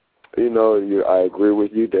 I agree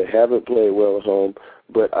with you. They haven't played well at home,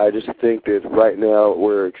 but I just think that right now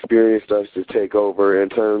where experience starts to take over in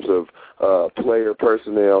terms of player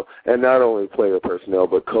personnel, and not only player personnel,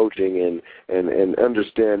 but coaching and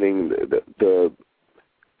understanding the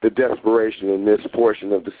desperation in this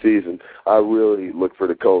portion of the season. I really look for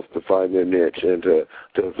the Colts to find their niche and to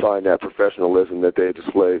find that professionalism that they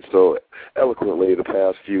displayed so eloquently the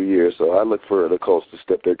past few years. So I look for the Colts to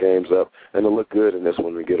step their games up and to look good in this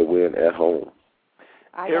one and get a win at home.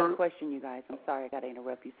 I got a question, you guys. I'm sorry I got to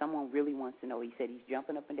interrupt you. Someone really wants to know. He said he's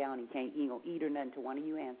jumping up and down. He ain't going to eat or nothing. To one of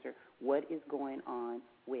you answer, what is going on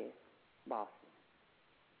with Boston?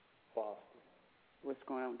 What's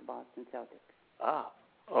going on with the Boston Celtics?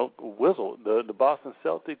 Wizzle. The Boston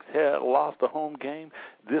Celtics had lost a home game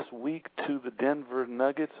this week to the Denver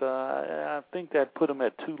Nuggets. I think that put them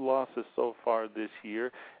at 2 losses so far this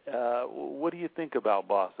year. What do you think about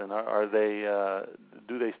Boston? Are they?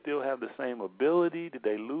 Do they still have the same ability? Did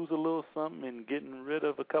they lose a little something in getting rid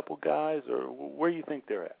of a couple guys, or where do you think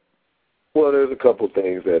they're at? Well, there's a couple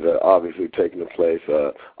things that are obviously taking place.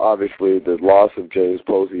 Obviously, the loss of James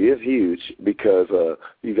Posey is huge because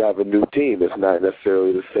you have a new team. It's not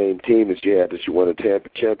necessarily the same team that you had that you won a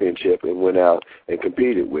championship and went out and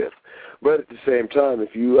competed with. But at the same time,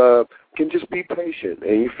 if you can just be patient,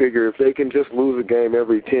 and you figure if they can just lose a game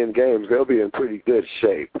every 10 games, they'll be in pretty good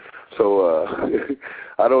shape. So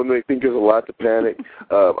I don't really think there's a lot to panic.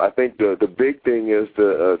 I think the big thing is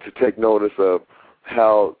to take notice of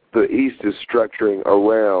how the East is structuring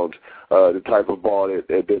around the type of ball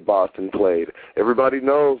that Boston played. Everybody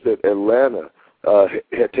knows that Atlanta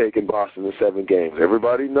had taken Boston to 7 games.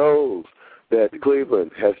 Everybody knows that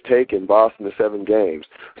Cleveland has taken Boston to 7 games.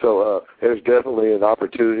 So there's definitely an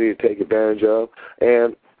opportunity to take advantage of.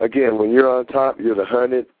 And, again, when you're on top, you're the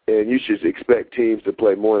hunted, and you should expect teams to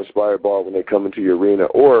play more inspired ball when they come into your arena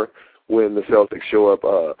or when the Celtics show up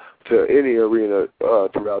to any arena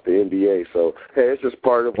throughout the NBA. So, hey, it's just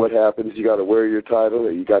part of what happens. You got to wear your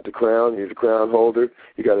title. You got the crown. You're the crown holder.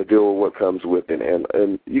 You got to deal with what comes with it.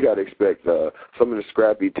 And you got to expect some of the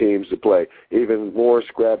scrappy teams to play even more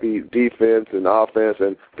scrappy defense and offense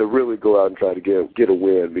and to really go out and try to get a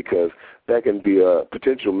win, because that can be a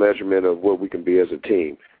potential measurement of what we can be as a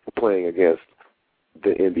team playing against the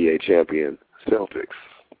NBA champion Celtics.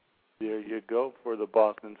 There you go for the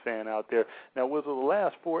Boston fan out there. Now, with the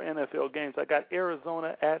last 4 NFL games, I got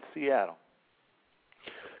Arizona at Seattle.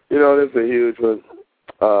 You know, that's a huge one.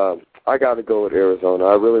 I got to go with Arizona.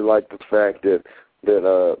 I really like the fact that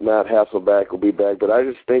Matt Hasselbeck will be back, but I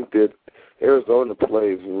just think that Arizona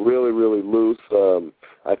plays really, really loose.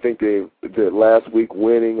 I think that last week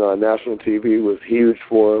winning on national TV was huge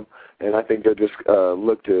for them, and I think they just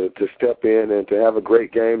look to step in and to have a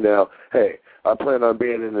great game. Now, hey, I plan on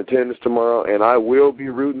being in attendance tomorrow, and I will be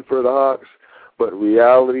rooting for the Hawks. But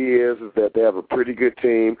reality is that they have a pretty good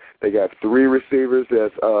team. They got 3 receivers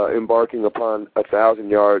that's embarking upon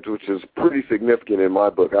 1,000 yards, which is pretty significant in my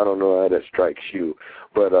book. I don't know how that strikes you.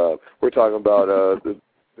 But we're talking about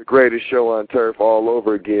the greatest show on turf all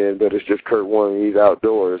over again, but it's just Kurt Warner. He's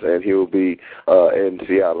outdoors, and he will be in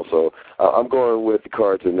Seattle. So I'm going with the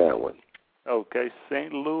Cards in that one. Okay,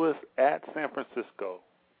 St. Louis at San Francisco.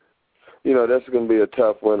 You know, that's going to be a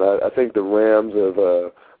tough one. I think the Rams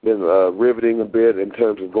have been riveting a bit in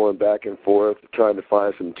terms of going back and forth, trying to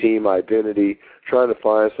find some team identity, trying to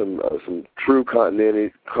find some true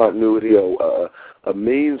continuity, a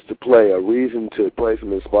means to play, a reason to play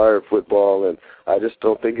some inspired football, and I just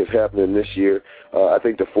don't think it's happening this year. I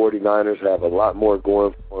think the 49ers have a lot more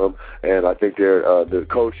going for them, and I think the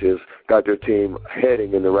coaches got their team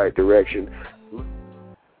heading in the right direction.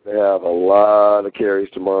 They have a lot of carries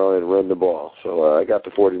tomorrow and run the ball. So I got the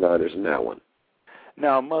 49ers in that one.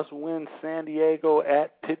 Now, must win San Diego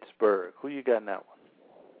at Pittsburgh. Who you got in that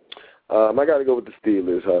one? I got to go with the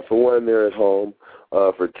Steelers. For one, they're at home.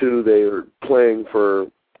 For two, they are playing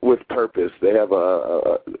with purpose. They have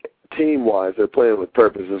a team-wise, they're playing with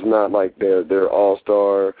purpose. It's not like they're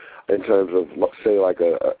all-star in terms of, say, like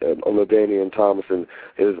a LaDainian Tomlinson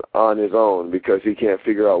is on his own because he can't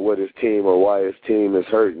figure out what his team or why his team is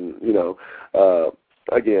hurting. You know,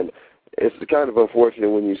 again, it's kind of unfortunate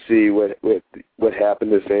when you see what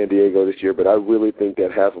happened to San Diego this year, but I really think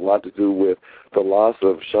that has a lot to do with the loss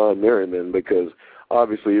of Sean Merriman, because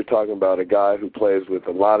obviously you're talking about a guy who plays with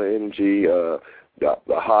a lot of energy, a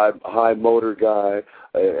high motor guy,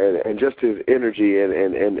 and just his energy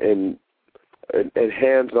and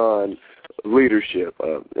hands-on leadership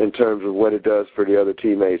in terms of what it does for the other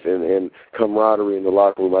teammates and camaraderie in the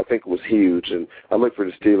locker room. I think it was huge, and I look for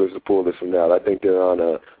the Steelers to pull this one out. I think they're on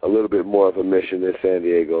a little bit more of a mission than San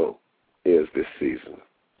Diego is this season.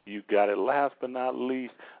 You got it. Last but not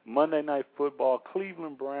least, Monday Night Football,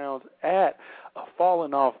 Cleveland Browns at a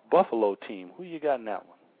fallen-off Buffalo team. Who you got in that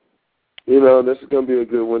one? You know, this is going to be a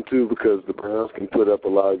good one, too, because the Browns can put up a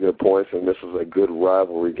lot of good points, and this is a good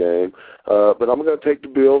rivalry game. But I'm going to take the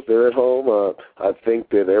Bills. They're at home. I think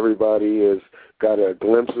that everybody has got a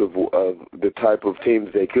glimpse of the type of teams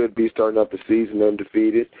they could be starting up the season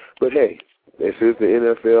undefeated. But, hey, this is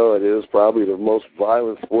the NFL. It is probably the most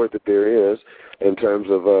violent sport that there is in terms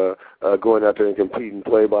of going out there and competing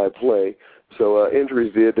play-by-play. So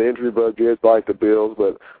injuries did. The injury bug did bite the Bills,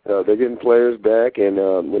 but they're getting players back, and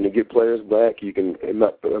when they get players back, you can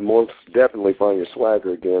most definitely find your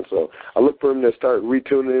swagger again. So I look for them to start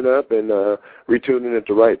retuning it up and retuning at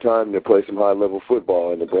the right time to play some high-level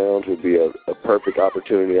football, and the Browns would be a perfect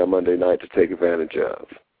opportunity on Monday night to take advantage of.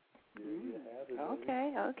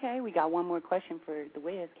 Okay. We got one more question for the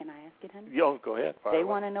Wiz. Can I ask it, honey? Yo, go ahead. They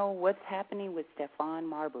want to know what's happening with Stephon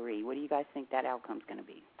Marbury. What do you guys think that outcome's going to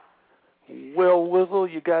be? Well,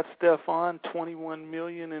 Wizzle, you got Stephon, $21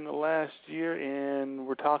 million in the last year, and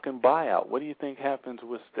we're talking buyout. What do you think happens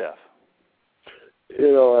with Steph?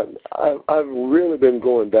 You know, I've really been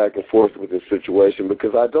going back and forth with this situation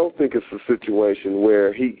because I don't think it's a situation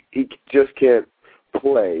where he just can't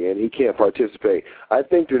play and he can't participate. I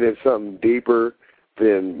think that it's something deeper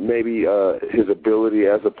than maybe his ability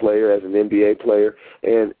as a player, as an NBA player.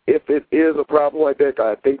 And if it is a problem like that,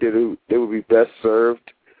 I think that it would be best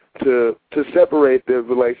served to separate the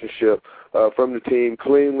relationship from the team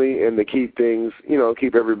cleanly and to keep things,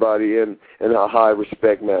 keep everybody in a high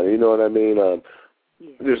respect manner. You know what I mean?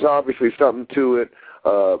 There's obviously something to it.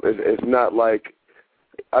 It's not like,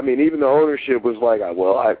 even the ownership was like,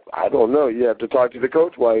 well, I don't know. You have to talk to the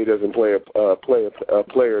coach why he doesn't play a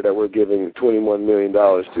player that we're giving $21 million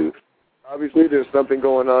to. Obviously, there's something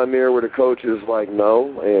going on there where the coach is like,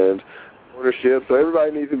 no, and ownership. So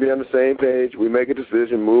everybody needs to be on the same page. We make a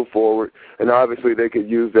decision, move forward, and obviously they could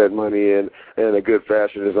use that money in a good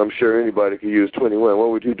fashion, as I'm sure anybody could use 21.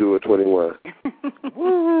 What would you do with 21?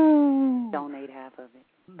 Donate half of it.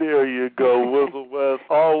 There you go, Wilson West.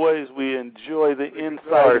 Always, we enjoy the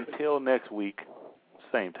insight. Until next week,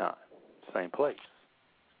 same time, same place.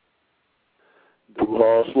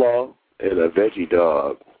 Duhall slaw and a veggie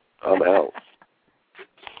dog. I'm out.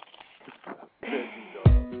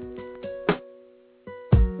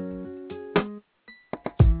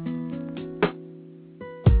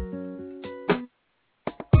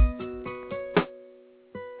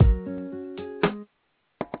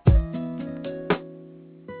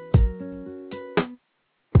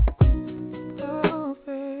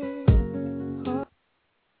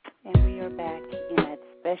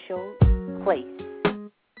 Special place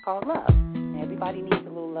called love. And everybody needs a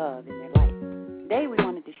little love in their life. Today we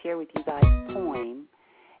wanted to share with you guys a poem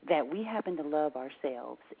that we happen to love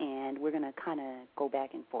ourselves, and we're going to kind of go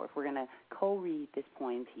back and forth. We're going to co-read this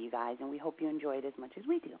poem to you guys, and we hope you enjoy it as much as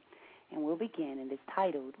we do. And we'll begin, and it's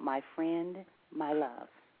titled, My Friend, My Love.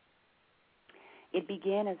 It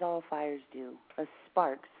began as all fires do. A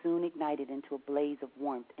spark soon ignited into a blaze of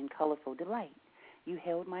warmth and colorful delight. You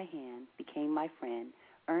held my hand, became my friend,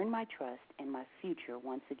 earned my trust, and my future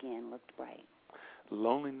once again looked bright.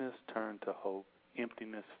 Loneliness turned to hope,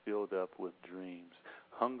 emptiness filled up with dreams.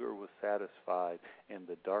 Hunger was satisfied, and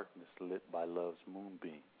the darkness lit by love's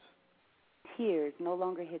moonbeams. Tears no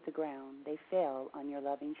longer hit the ground. They fell on your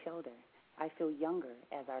loving shoulder. I feel younger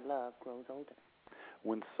as our love grows older.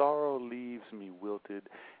 When sorrow leaves me wilted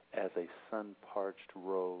as a sun-parched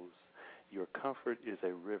rose, your comfort is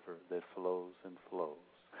a river that flows and flows.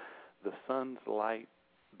 The sun's light,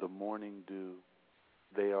 the morning dew,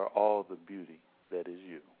 they are all the beauty that is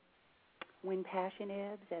you. When passion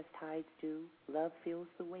ebbs as tides do, love fills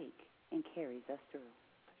the wake and carries us through.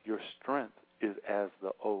 Your strength is as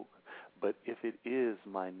the oak, but if it is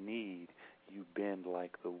my need, you bend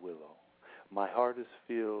like the willow. My heart is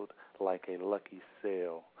filled like a lucky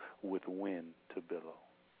sail with wind to billow.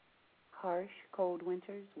 Harsh, cold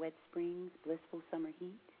winters, wet springs, blissful summer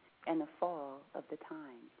heat, and the fall of the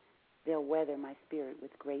time, they'll weather my spirit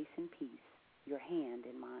with grace and peace, your hand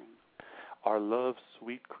in mine. Our love's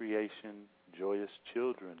sweet creation, joyous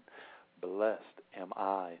children, blessed am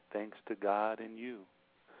I, thanks to God and you.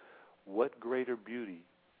 What greater beauty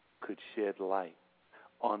could shed light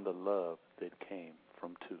on the love that came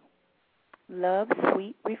from two? Love's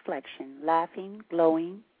sweet reflection, laughing,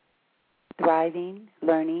 glowing, thriving,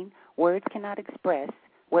 learning, words cannot express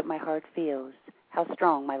what my heart feels, how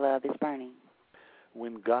strong my love is burning.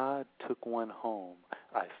 When God took one home,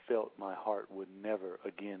 I felt my heart would never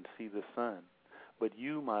again see the sun. But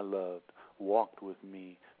you, my loved, walked with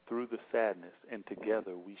me through the sadness, and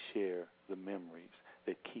together we share the memories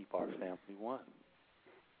that keep our family one.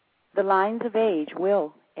 The lines of age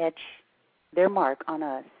will etch their mark on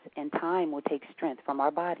us, and time will take strength from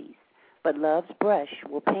our bodies. But love's brush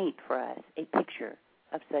will paint for us a picture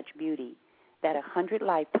of such beauty that 100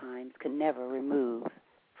 lifetimes could never remove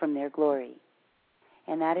from their glory.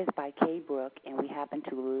 And that is by Kay Brooke, and we happen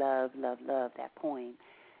to love, love, love that poem.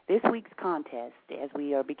 This week's contest, as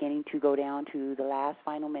we are beginning to go down to the last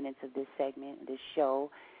final minutes of this segment, this show,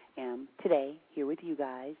 today, here with you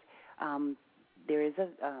guys, there is a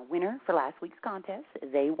winner for last week's contest.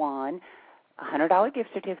 They won a $100 gift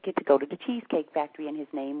certificate to go to the Cheesecake Factory, and his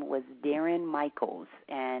name was Darren Michaels,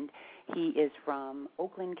 and he is from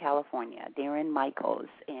Oakland, California. Darren Michaels.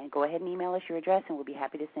 And go ahead and email us your address, and we'll be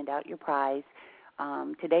happy to send out your prize.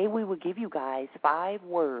 Today we will give you guys 5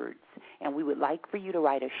 words, and we would like for you to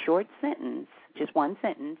write a short sentence, just one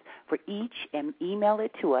sentence, for each, and email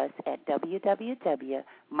it to us at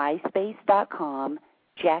www.myspace.com,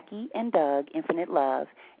 Jackie and Doug, Infinite Love,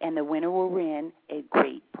 and the winner will win a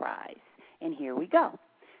great prize. And here we go.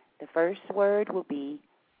 The first word will be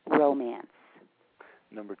romance.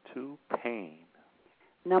 Number 2, pain.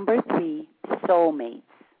 Number 3, soulmates.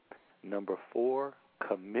 Number 4,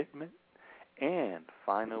 commitment. And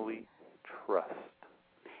finally, trust.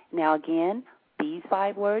 Now, again, these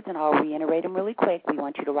 5 words, and I'll reiterate them really quick. We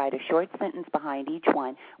want you to write a short sentence behind each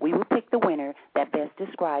one. We will pick the winner that best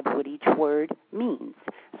describes what each word means.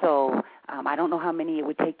 So I don't know how many it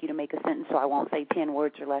would take you to make a sentence, so I won't say 10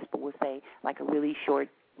 words or less, but we'll say like a really short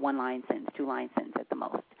 1-line sentence, 2-line sentence at the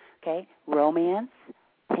most. Okay? Romance,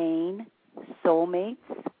 pain, soulmates,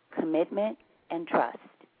 commitment, and trust.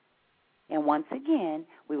 And once again,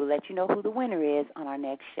 we will let you know who the winner is on our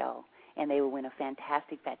next show, and they will win a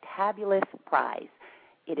fantastic, fantabulous prize.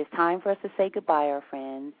 It is time for us to say goodbye, our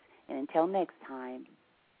friends, and until next time,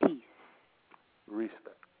 peace.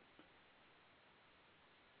 Respect.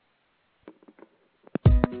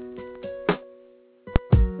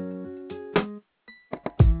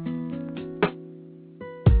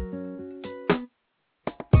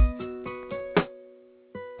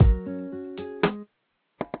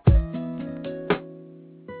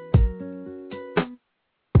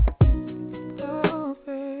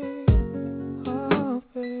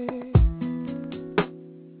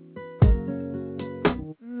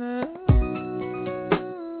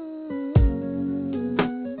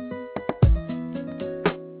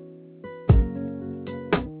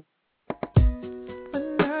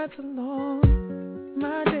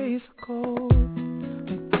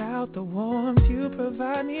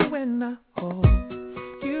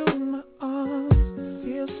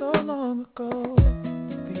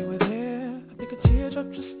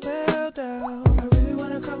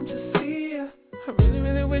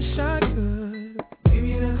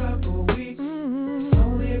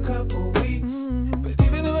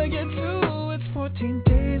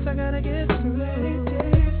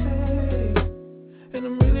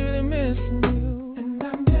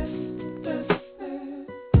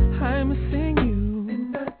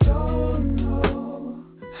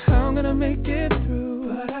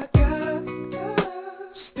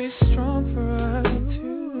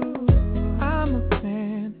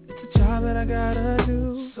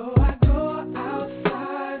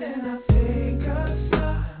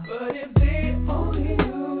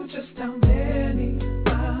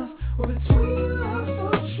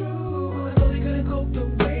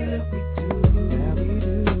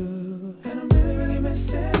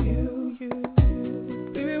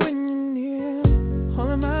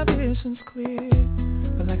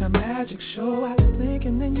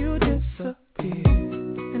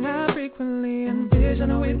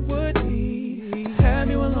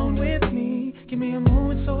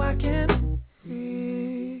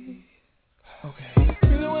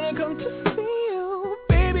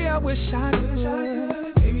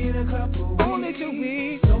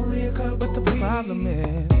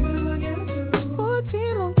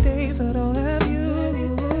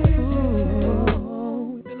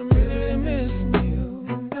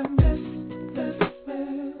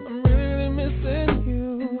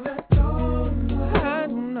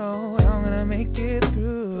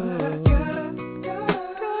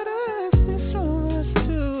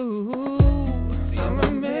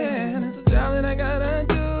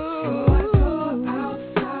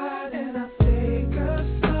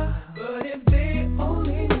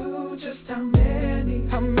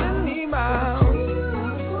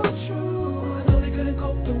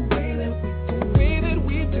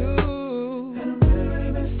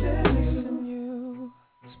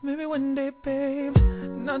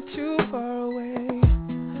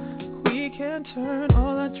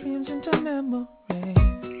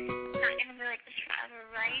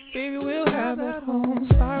 Baby, we'll have that home,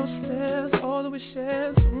 spiral stairs, all that we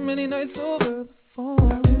shared, so many nights over the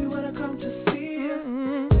phone. I really wanna come to see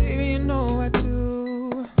you, baby, you know I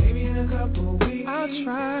do. Maybe in a couple weeks, I'll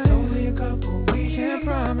try. Only a couple weeks, can't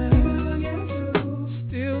promise.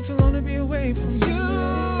 Still too long to be away from you.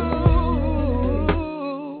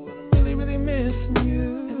 I'm really, really missing you.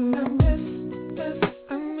 And I miss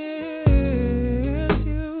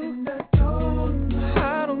you. And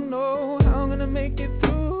I don't know how I'm gonna make it through.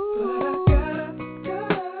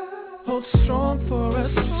 Hold strong for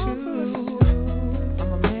us two.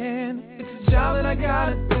 I'm a man, it's a job that I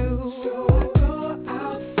gotta do. So I go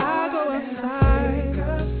outside,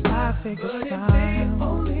 I figure style. But if they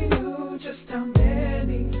only knew just how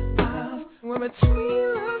many miles were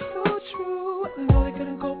between us.